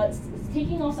 But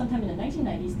taking off sometime in the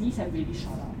 1990s, these have really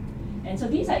shot up. And so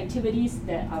these are activities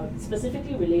that are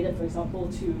specifically related, for example,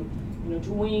 to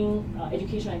doing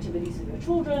educational activities with your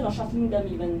children or shuttling them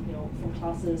even from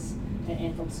classes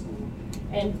and from school.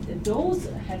 And those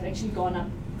have actually gone up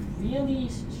really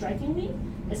strikingly,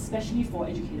 especially for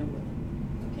educated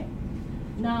women. Okay.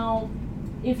 Now,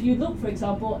 if you look, for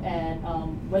example, at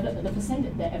whether the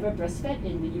percent that ever breastfed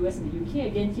in the US and the UK,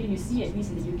 again, here you see, at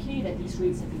least in the UK, that these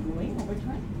rates have been growing over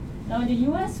time. Now, in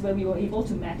the US, where we were able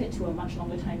to map it to a much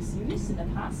longer time series in the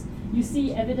past, you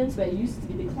see evidence where it used to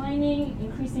be declining,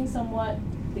 increasing somewhat,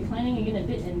 declining again a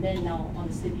bit, and then now on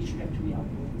a steady trajectory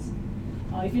upwards.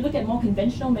 If you look at more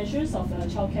conventional measures of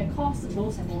childcare costs,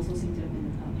 those have also seemed to have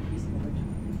been increasing over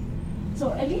time.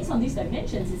 So at least on these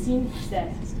dimensions, it seems that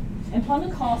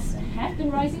employment costs have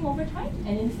been rising over time,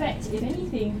 and in fact, if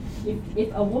anything,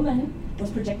 if a woman was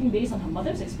projecting based on her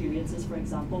mother's experiences, for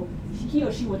example, he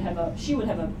or she would have a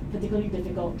particularly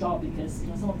difficult job because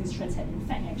some of these trends had in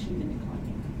fact actually been declining.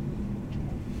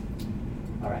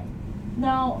 All right.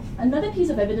 Now, another piece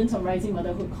of evidence on rising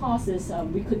motherhood costs is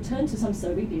we could turn to some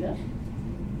survey data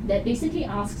that basically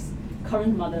asks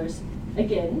current mothers,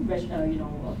 again,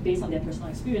 based on their personal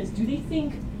experience, do they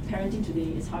think parenting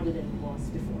today is harder than it was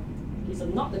before? Okay, so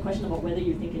not the question about whether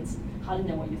you think it's harder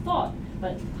than what you thought,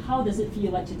 but how does it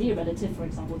feel like today relative, for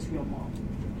example, to your mom?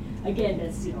 Again,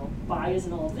 there's bias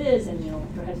and all of this, and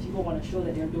perhaps people want to show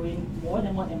that they're doing more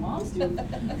than what their moms do.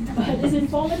 But it's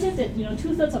informative that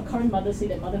 2/3 of current mothers say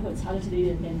that motherhood is harder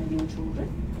today than when they were children.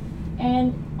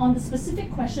 And on the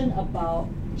specific question about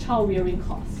child rearing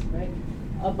costs, right?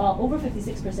 About over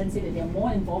 56% say that they're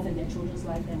more involved in their children's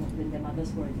life than their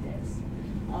mothers were in theirs.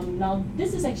 Now,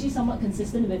 this is actually somewhat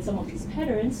consistent with some of these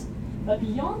patterns, but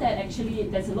beyond that, actually,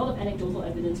 there's a lot of anecdotal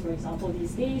evidence, for example,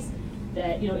 these days,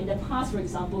 that in the past, for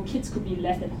example, kids could be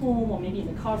left at home or maybe in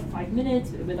the car for 5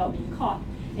 minutes without being caught.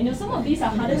 And some of these are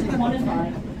harder to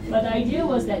quantify, but the idea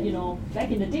was that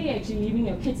back in the day, actually leaving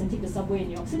your kids and take the subway in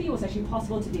New York City was actually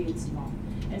possible. Today it's not.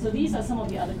 And so these are some of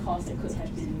the other costs that could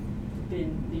have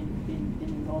been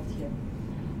involved here.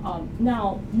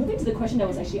 Now, moving to the question that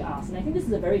was actually asked, and I think this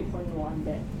is a very important one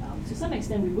that to some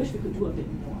extent we wish we could do a bit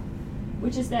more,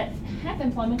 which is that have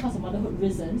employment costs of motherhood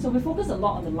risen? So we focus a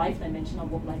lot on the life dimension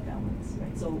of work-life balance,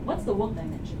 right? So what's the work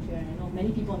dimension here? And I know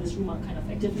many people in this room are kind of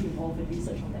actively involved in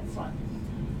research on that front.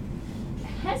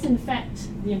 Has in fact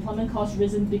the employment cost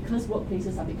risen because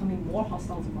workplaces are becoming more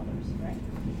hostile to mothers, right?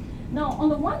 Now, on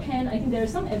the one hand, I think there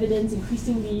is some evidence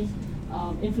increasingly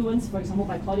influenced, for example,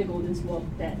 by Claudia Golden's work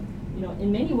that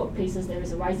in many workplaces there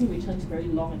is a rising return to very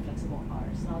long and flexible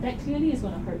hours. Now, that clearly is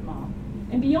going to hurt mom.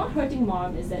 And beyond hurting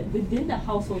mom is that within the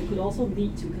household, it could also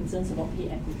lead to concerns about pay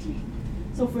equity.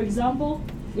 So, for example,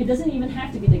 it doesn't even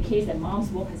have to be the case that mom's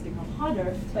work has become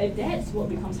harder, but if dad's work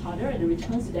becomes harder and the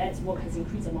returns to dad's work has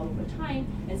increased a lot over time,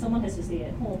 and someone has to stay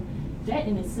at home, that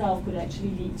in itself could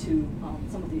actually lead to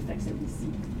some of the effects that we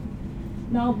see.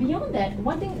 Now, beyond that,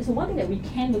 one thing that we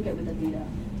can look at with the data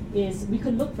is we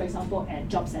could look, for example, at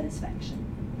job satisfaction.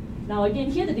 Now,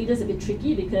 again, here the data is a bit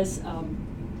tricky because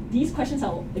these questions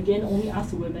are, again, only asked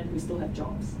to women who still have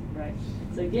jobs, right?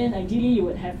 So again, ideally, you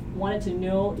would have wanted to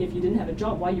know if you didn't have a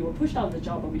job, why you were pushed out of the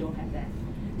job, but we don't have that.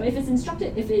 But if it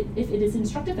is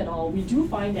instructive at all, we do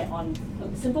find that on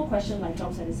a simple question like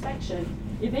job satisfaction,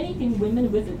 if anything,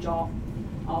 women with a job,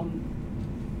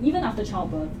 even after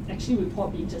childbirth, actually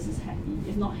report being just as happy,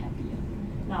 if not happier.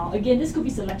 Now, again, this could be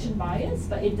selection bias,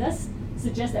 but it does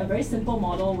suggest that a very simple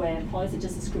model where employers are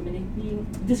just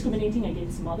discriminating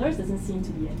against mothers doesn't seem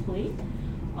to be at play.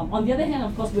 On the other hand,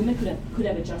 of course, women could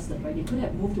have adjusted, right? They could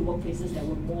have moved to workplaces that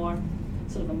were more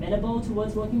sort of amenable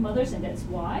towards working mothers, and that's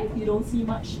why you don't see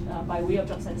much by way of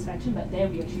job satisfaction, but there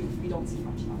we don't see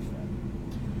much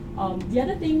either. The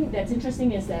other thing that's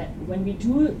interesting is that when we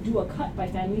do a cut by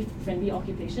family-friendly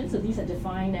occupations, so these are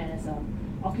defined as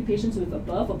occupations with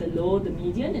above or below the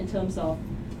median in terms of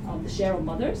the share of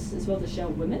mothers as well as the share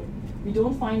of women, we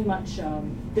don't find much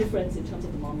difference in terms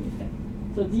of the mommy effect.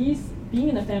 So these, being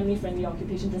in a family-friendly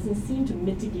occupation doesn't seem to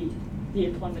mitigate the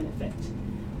employment effect,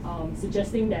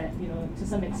 suggesting that, to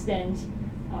some extent,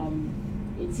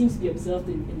 it seems to be observed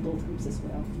in both groups as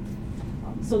well.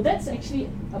 So that's actually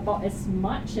about as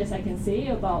much as I can say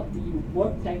about the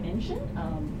work dimension.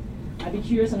 I'd be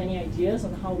curious on any ideas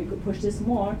on how we could push this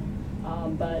more,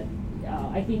 but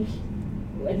I think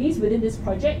at least within this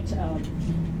project,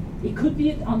 It could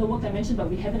be on the work dimension, but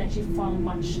we haven't actually found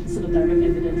much sort of direct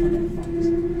evidence on that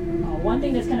front. One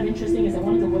thing that's kind of interesting is that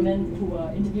one of the women who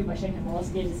were interviewed by Shanghai Wallace,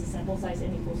 again, this is sample size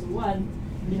n equals to 1,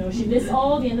 you know, she lists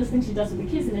all the endless things she does with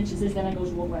the kids, and then she says, then I go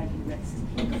to work where I can rest.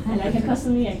 And I can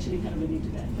personally actually kind of relate to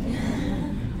that.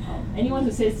 Anyone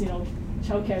who says, you know,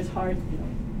 childcare is hard, you know,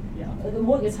 yeah, the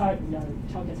work is hard, yeah,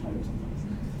 childcare is harder sometimes.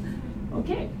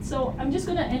 Okay, so I'm just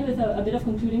going to end with a bit of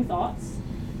concluding thoughts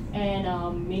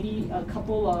and maybe a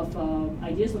couple of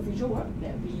ideas for future work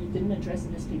that we didn't address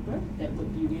in this paper that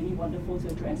would be really wonderful to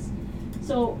address.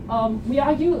 So we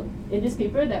argue in this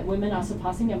paper that women are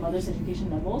surpassing their mothers' education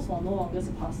levels while no longer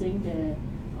surpassing their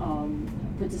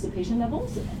participation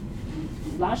levels,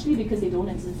 largely because they don't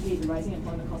anticipate the rising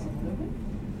employment cost of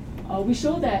motherhood. We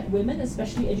show that women,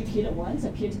 especially educated ones,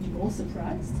 appear to be most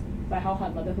surprised by how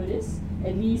hard motherhood is,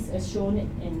 at least as shown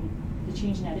in the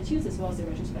change in attitudes as well as the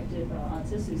retrospective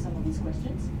answers to some of these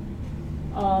questions.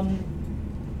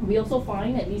 We also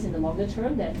find, at least in the longer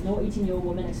term, that no 18-year-old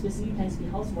woman explicitly plans to be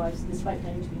housewives despite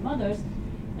planning to be mothers,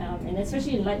 and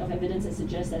especially in light of evidence that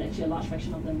suggests that actually a large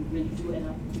fraction of them really do end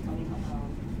up becoming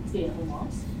stay-at-home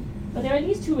moms. But there are at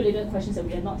least two related questions that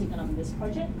we have not taken up in this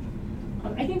project.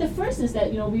 I think the first is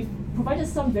that, you know, we've provided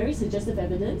some very suggestive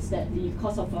evidence that the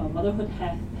cost of motherhood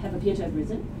have appeared to have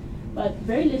risen, but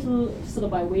very little sort of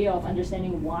by way of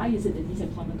understanding why is it that these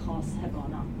employment costs have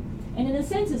gone up. And in a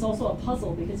sense, it's also a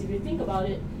puzzle, because if you think about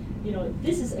it, you know,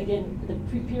 this is again the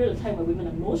period of time where women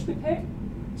are most prepared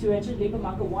to enter the labor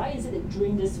market. Why is it that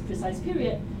during this precise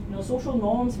period, you know, social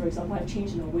norms, for example, have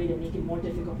changed in a way that make it more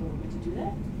difficult for women to do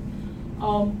that?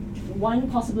 One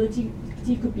possibility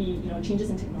could be, you know, changes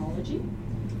in technology.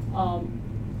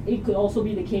 It could also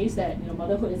be the case that, you know,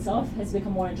 motherhood itself has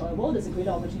become more enjoyable. There's a greater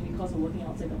opportunity cost of working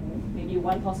outside the home. Maybe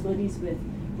one possibility is with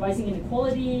rising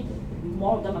inequality,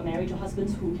 more of them are married to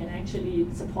husbands who can actually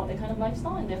support that kind of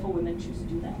lifestyle, and therefore women choose to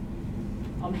do that.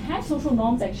 Have social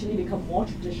norms actually become more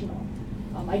traditional?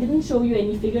 I didn't show you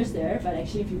any figures there, but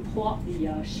actually if you plot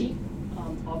the shape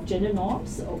of gender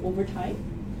norms over time,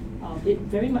 it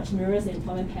very much mirrors the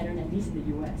employment pattern, at least in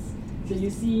the US. So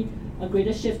you see a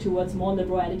greater shift towards more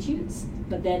liberal attitudes,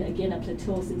 but then again a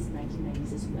plateau since the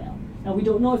 1990s as well. Now we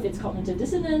don't know if it's cognitive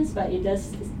dissonance, but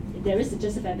there is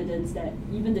suggestive evidence that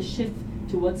even the shift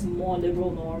towards more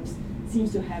liberal norms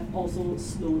seems to have also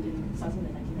slowed starting in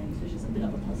the 1990s, which is a bit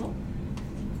of a puzzle.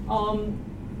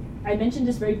 I mentioned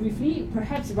this very briefly.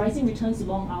 Perhaps rising returns to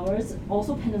long hours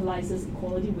also penalizes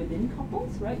equality within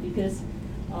couples, right? Because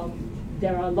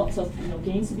there are lots of, you know,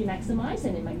 gains to be maximized,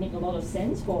 and it might make a lot of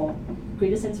sense for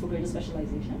greater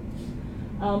specialization.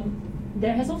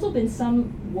 There has also been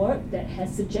some work that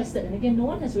has suggested, and again, no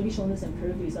one has really shown this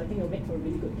empirically, so I think it'll make for a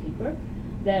really good paper,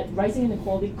 that rising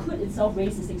inequality could itself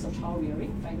raise the stakes of child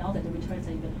rearing, right, now that the returns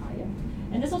are even higher.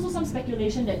 And there's also some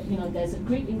speculation that, you know, there's a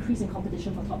great increase in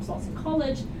competition for top slots in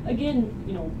college, again,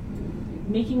 you know,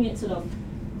 making it sort of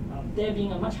there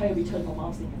being a much higher return for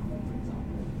moms staying at home, for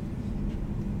example.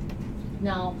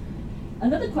 Now,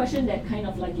 another question that kind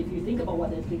of like, if you think about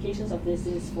what the implications of this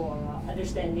is for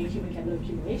understanding human capital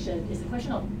accumulation, is the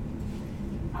question of,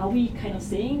 are we kind of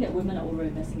saying that women are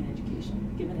over-investing in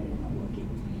education, given that they're not working?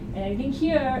 And I think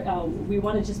here, we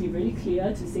want to just be really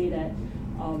clear to say that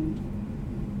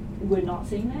we're not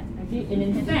saying that, okay? And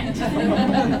in fact,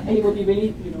 and it would be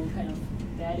really, you know, kind of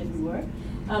bad if we were.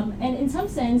 And in some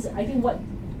sense, I think what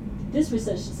this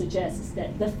research suggests is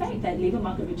that the fact that labor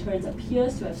market returns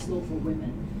appears to have slowed for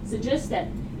women suggests that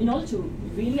in order to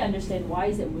really understand why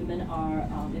is that women are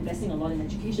investing a lot in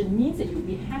education means that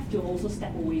we have to also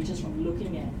step away just from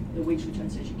looking at the wage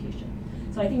returns to education.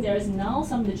 So I think there is now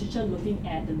some literature looking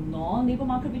at the non-labor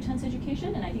market returns to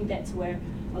education, and I think that's where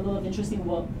a lot of interesting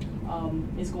work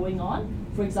is going on.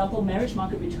 For example, marriage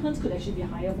market returns could actually be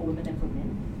higher for women than for men.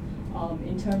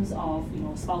 In terms of, you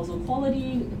know, spousal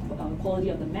quality, quality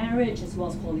of the marriage, as well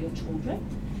as quality of children.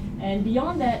 And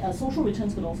beyond that, social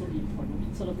returns could also be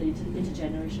important, sort of the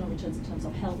intergenerational returns in terms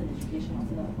of health and education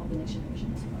of the next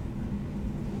generation as well.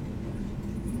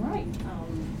 Right,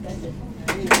 that's it.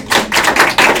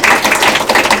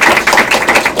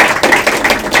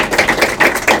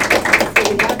 So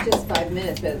we have just 5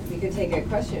 minutes, but we could take a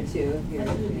question or two if you're.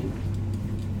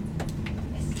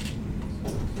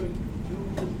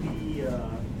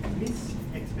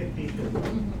 Expectation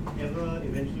ever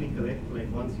eventually correct? Like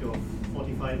once you're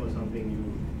 45 or something, you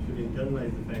should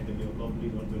internalize the fact that you're probably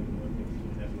not going to work next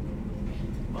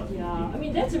to Yeah, I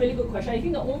mean, that's a really good question. I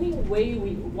think the only way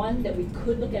one that we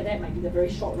could look at that might be the very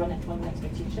short run employment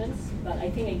expectations. But I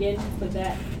think again, for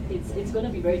that, it's going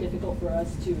to be very difficult for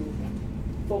us to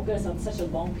focus on such a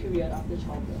long period after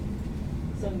childbirth.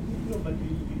 So no, but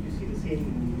you see the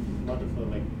same lot of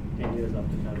like 10 years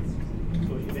after child.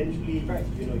 So eventually,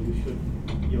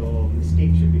 your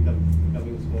mistake should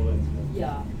becoming smaller and smaller.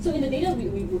 Yeah. So in the data,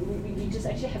 we just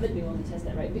actually haven't been able to test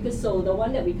that, right? Because so the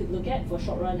one that we could look at for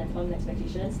short run employment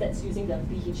expectations, that's using the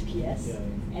BHPS,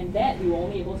 and that we were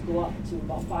only able to go up to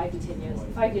about 5 to 10 years,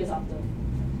 5 years after.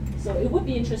 So it would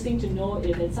be interesting to know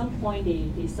if at some point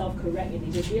they self-correct and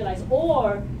they just realize,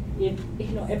 or if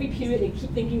every period they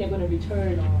keep thinking they're going to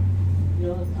return, or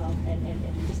and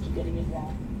they just keep getting it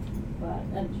wrong. But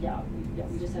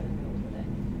we just haven't been able to do that.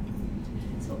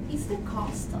 So is the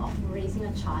cost of raising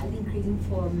a child increasing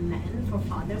for men, for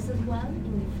fathers as well,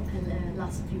 in the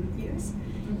last few years?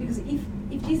 Because if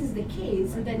this is the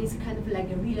case, then it's kind of like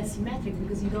a real asymmetric,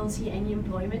 because you don't see any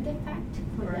employment effect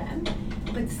for them,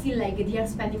 but still like they are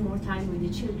spending more time with the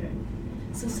children.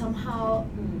 So somehow,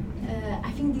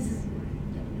 I think this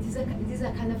is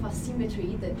a kind of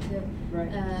asymmetry that.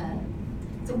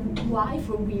 So why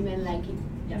for women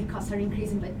the costs are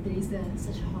increasing, but there is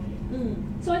such a high?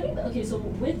 So I think so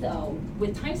with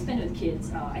time spent with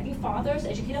kids, I think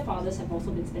educated fathers have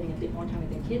also been spending a bit more time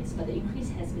with their kids, but the increase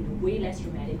has been way less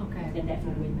dramatic than that for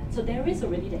women. So there is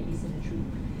already that asymmetry.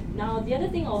 Now the other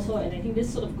thing also, and I think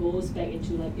this sort of goes back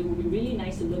into it would be really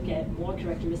nice to look at more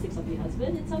characteristics of the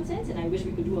husband in some sense, and I wish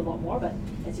we could do a lot more, but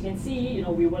as you can see,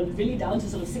 we were really down to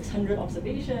sort of 600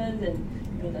 observations,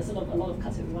 and there's sort of a lot of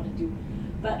cuts that we want to do.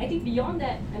 But I think beyond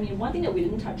that, one thing that we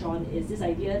didn't touch on is this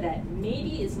idea that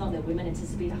maybe it's not that women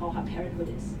anticipate how hard parenthood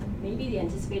is. Maybe they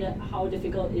anticipated how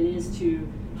difficult it is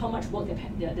how much work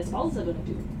their spouses are going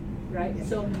to do, right? Yeah.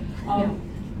 So,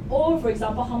 or for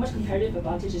example, how much comparative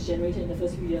advantage is generated in the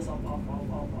first few years of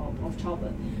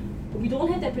childbirth. We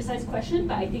don't have that precise question,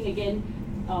 but I think again,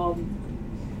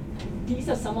 these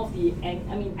are some of the,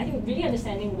 I think really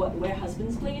understanding where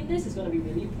husbands play in this is going to be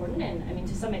really important, and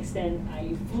to some extent,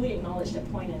 I fully acknowledge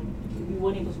that point, and we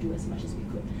weren't able to do as much as we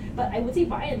could. But I would say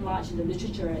by and large in the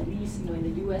literature, at least in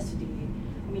the US today,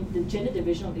 the gender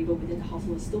division of labor within the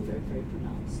household is still very, very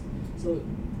pronounced. So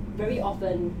very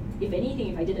often, if anything,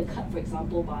 if I did a cut, for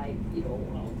example, by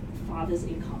father's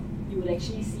income, you would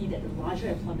actually see that the larger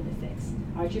employment effects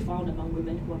are actually found among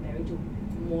women who are married to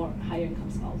more higher income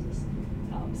spouses.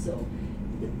 So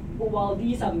while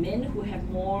these are men who have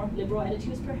more liberal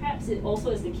attitudes, perhaps it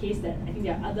also is the case that I think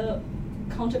there are other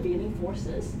countervailing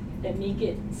forces that make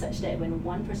it such that when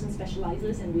one person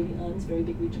specializes and really earns very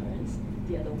big returns,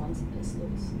 the other one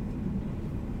slows.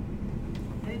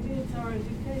 Maybe it's our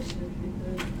education,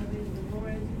 because the more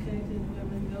educated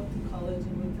women go to college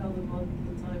and we tell them all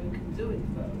the time we can do it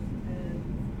both, and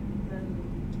then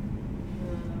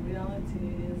reality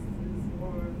is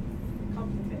more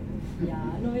complicated.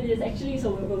 Yeah, no, it is actually.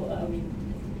 So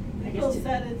I guess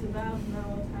said it's about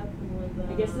now what happened with.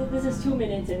 I guess this is 2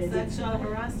 minutes, and sexual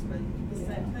harassment, the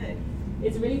same thing.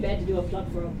 It's really bad to do a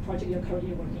plug for a project you're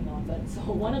currently working on, but so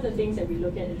one of the things that we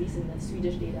look at least in the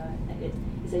Swedish data,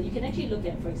 is that you can actually look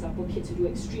at, for example, kids who do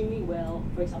extremely well,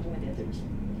 for example, when they're 13.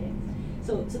 Okay,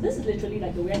 so this is literally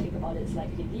like the way I think about it is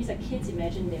like, okay, these are kids.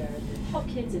 Imagine they're the top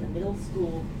kids in the middle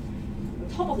school,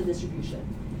 the top of the distribution.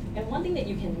 And one thing that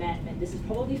you can map, and this is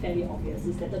probably fairly obvious,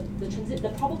 is that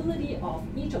the probability of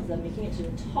each of them making it to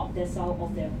the top decile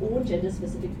of their own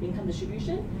gender-specific income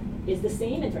distribution is the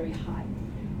same and very high.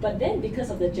 But then because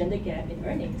of the gender gap in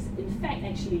earnings, in fact,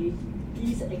 actually,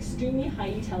 these extremely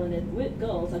highly talented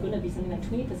girls are going to be something like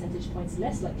 20 percentage points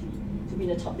less likely to be in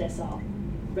the top decile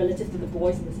relative to the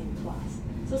boys in the same class.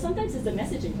 So sometimes it's the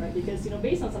messaging, right? Because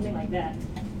based on something like that,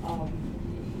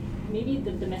 maybe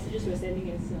the messages we're sending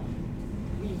is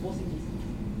reinforcing these.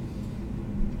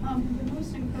 The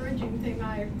most encouraging thing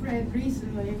I read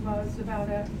recently was about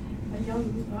a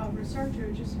young researcher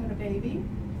who just had a baby,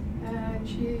 and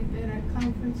she'd been at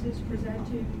conferences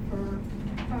presenting for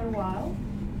quite a while,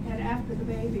 and after the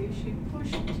baby she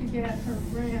pushed to get her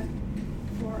grant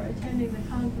for attending the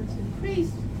conference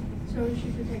increased so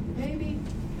she could take the baby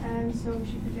and so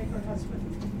she could take her husband.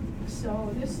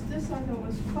 So this I thought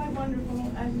was quite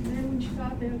wonderful, and then when she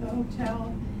got there at the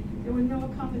hotel, there was no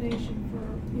accommodation for,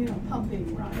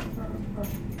 pumping, right, for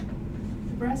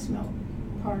the breast milk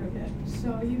part of it.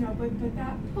 So, but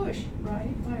that push,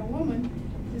 right, by a woman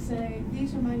to say,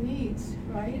 these are my needs,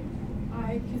 right?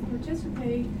 I can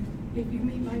participate if you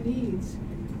meet my needs,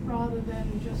 rather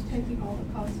than just taking all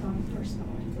the costs on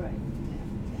personally. Right.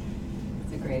 Yeah.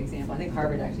 It's a great example. I think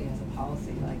Harvard actually has a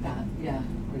policy like that,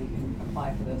 where you can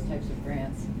apply for those types of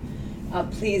grants.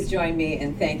 Please join me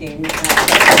in thanking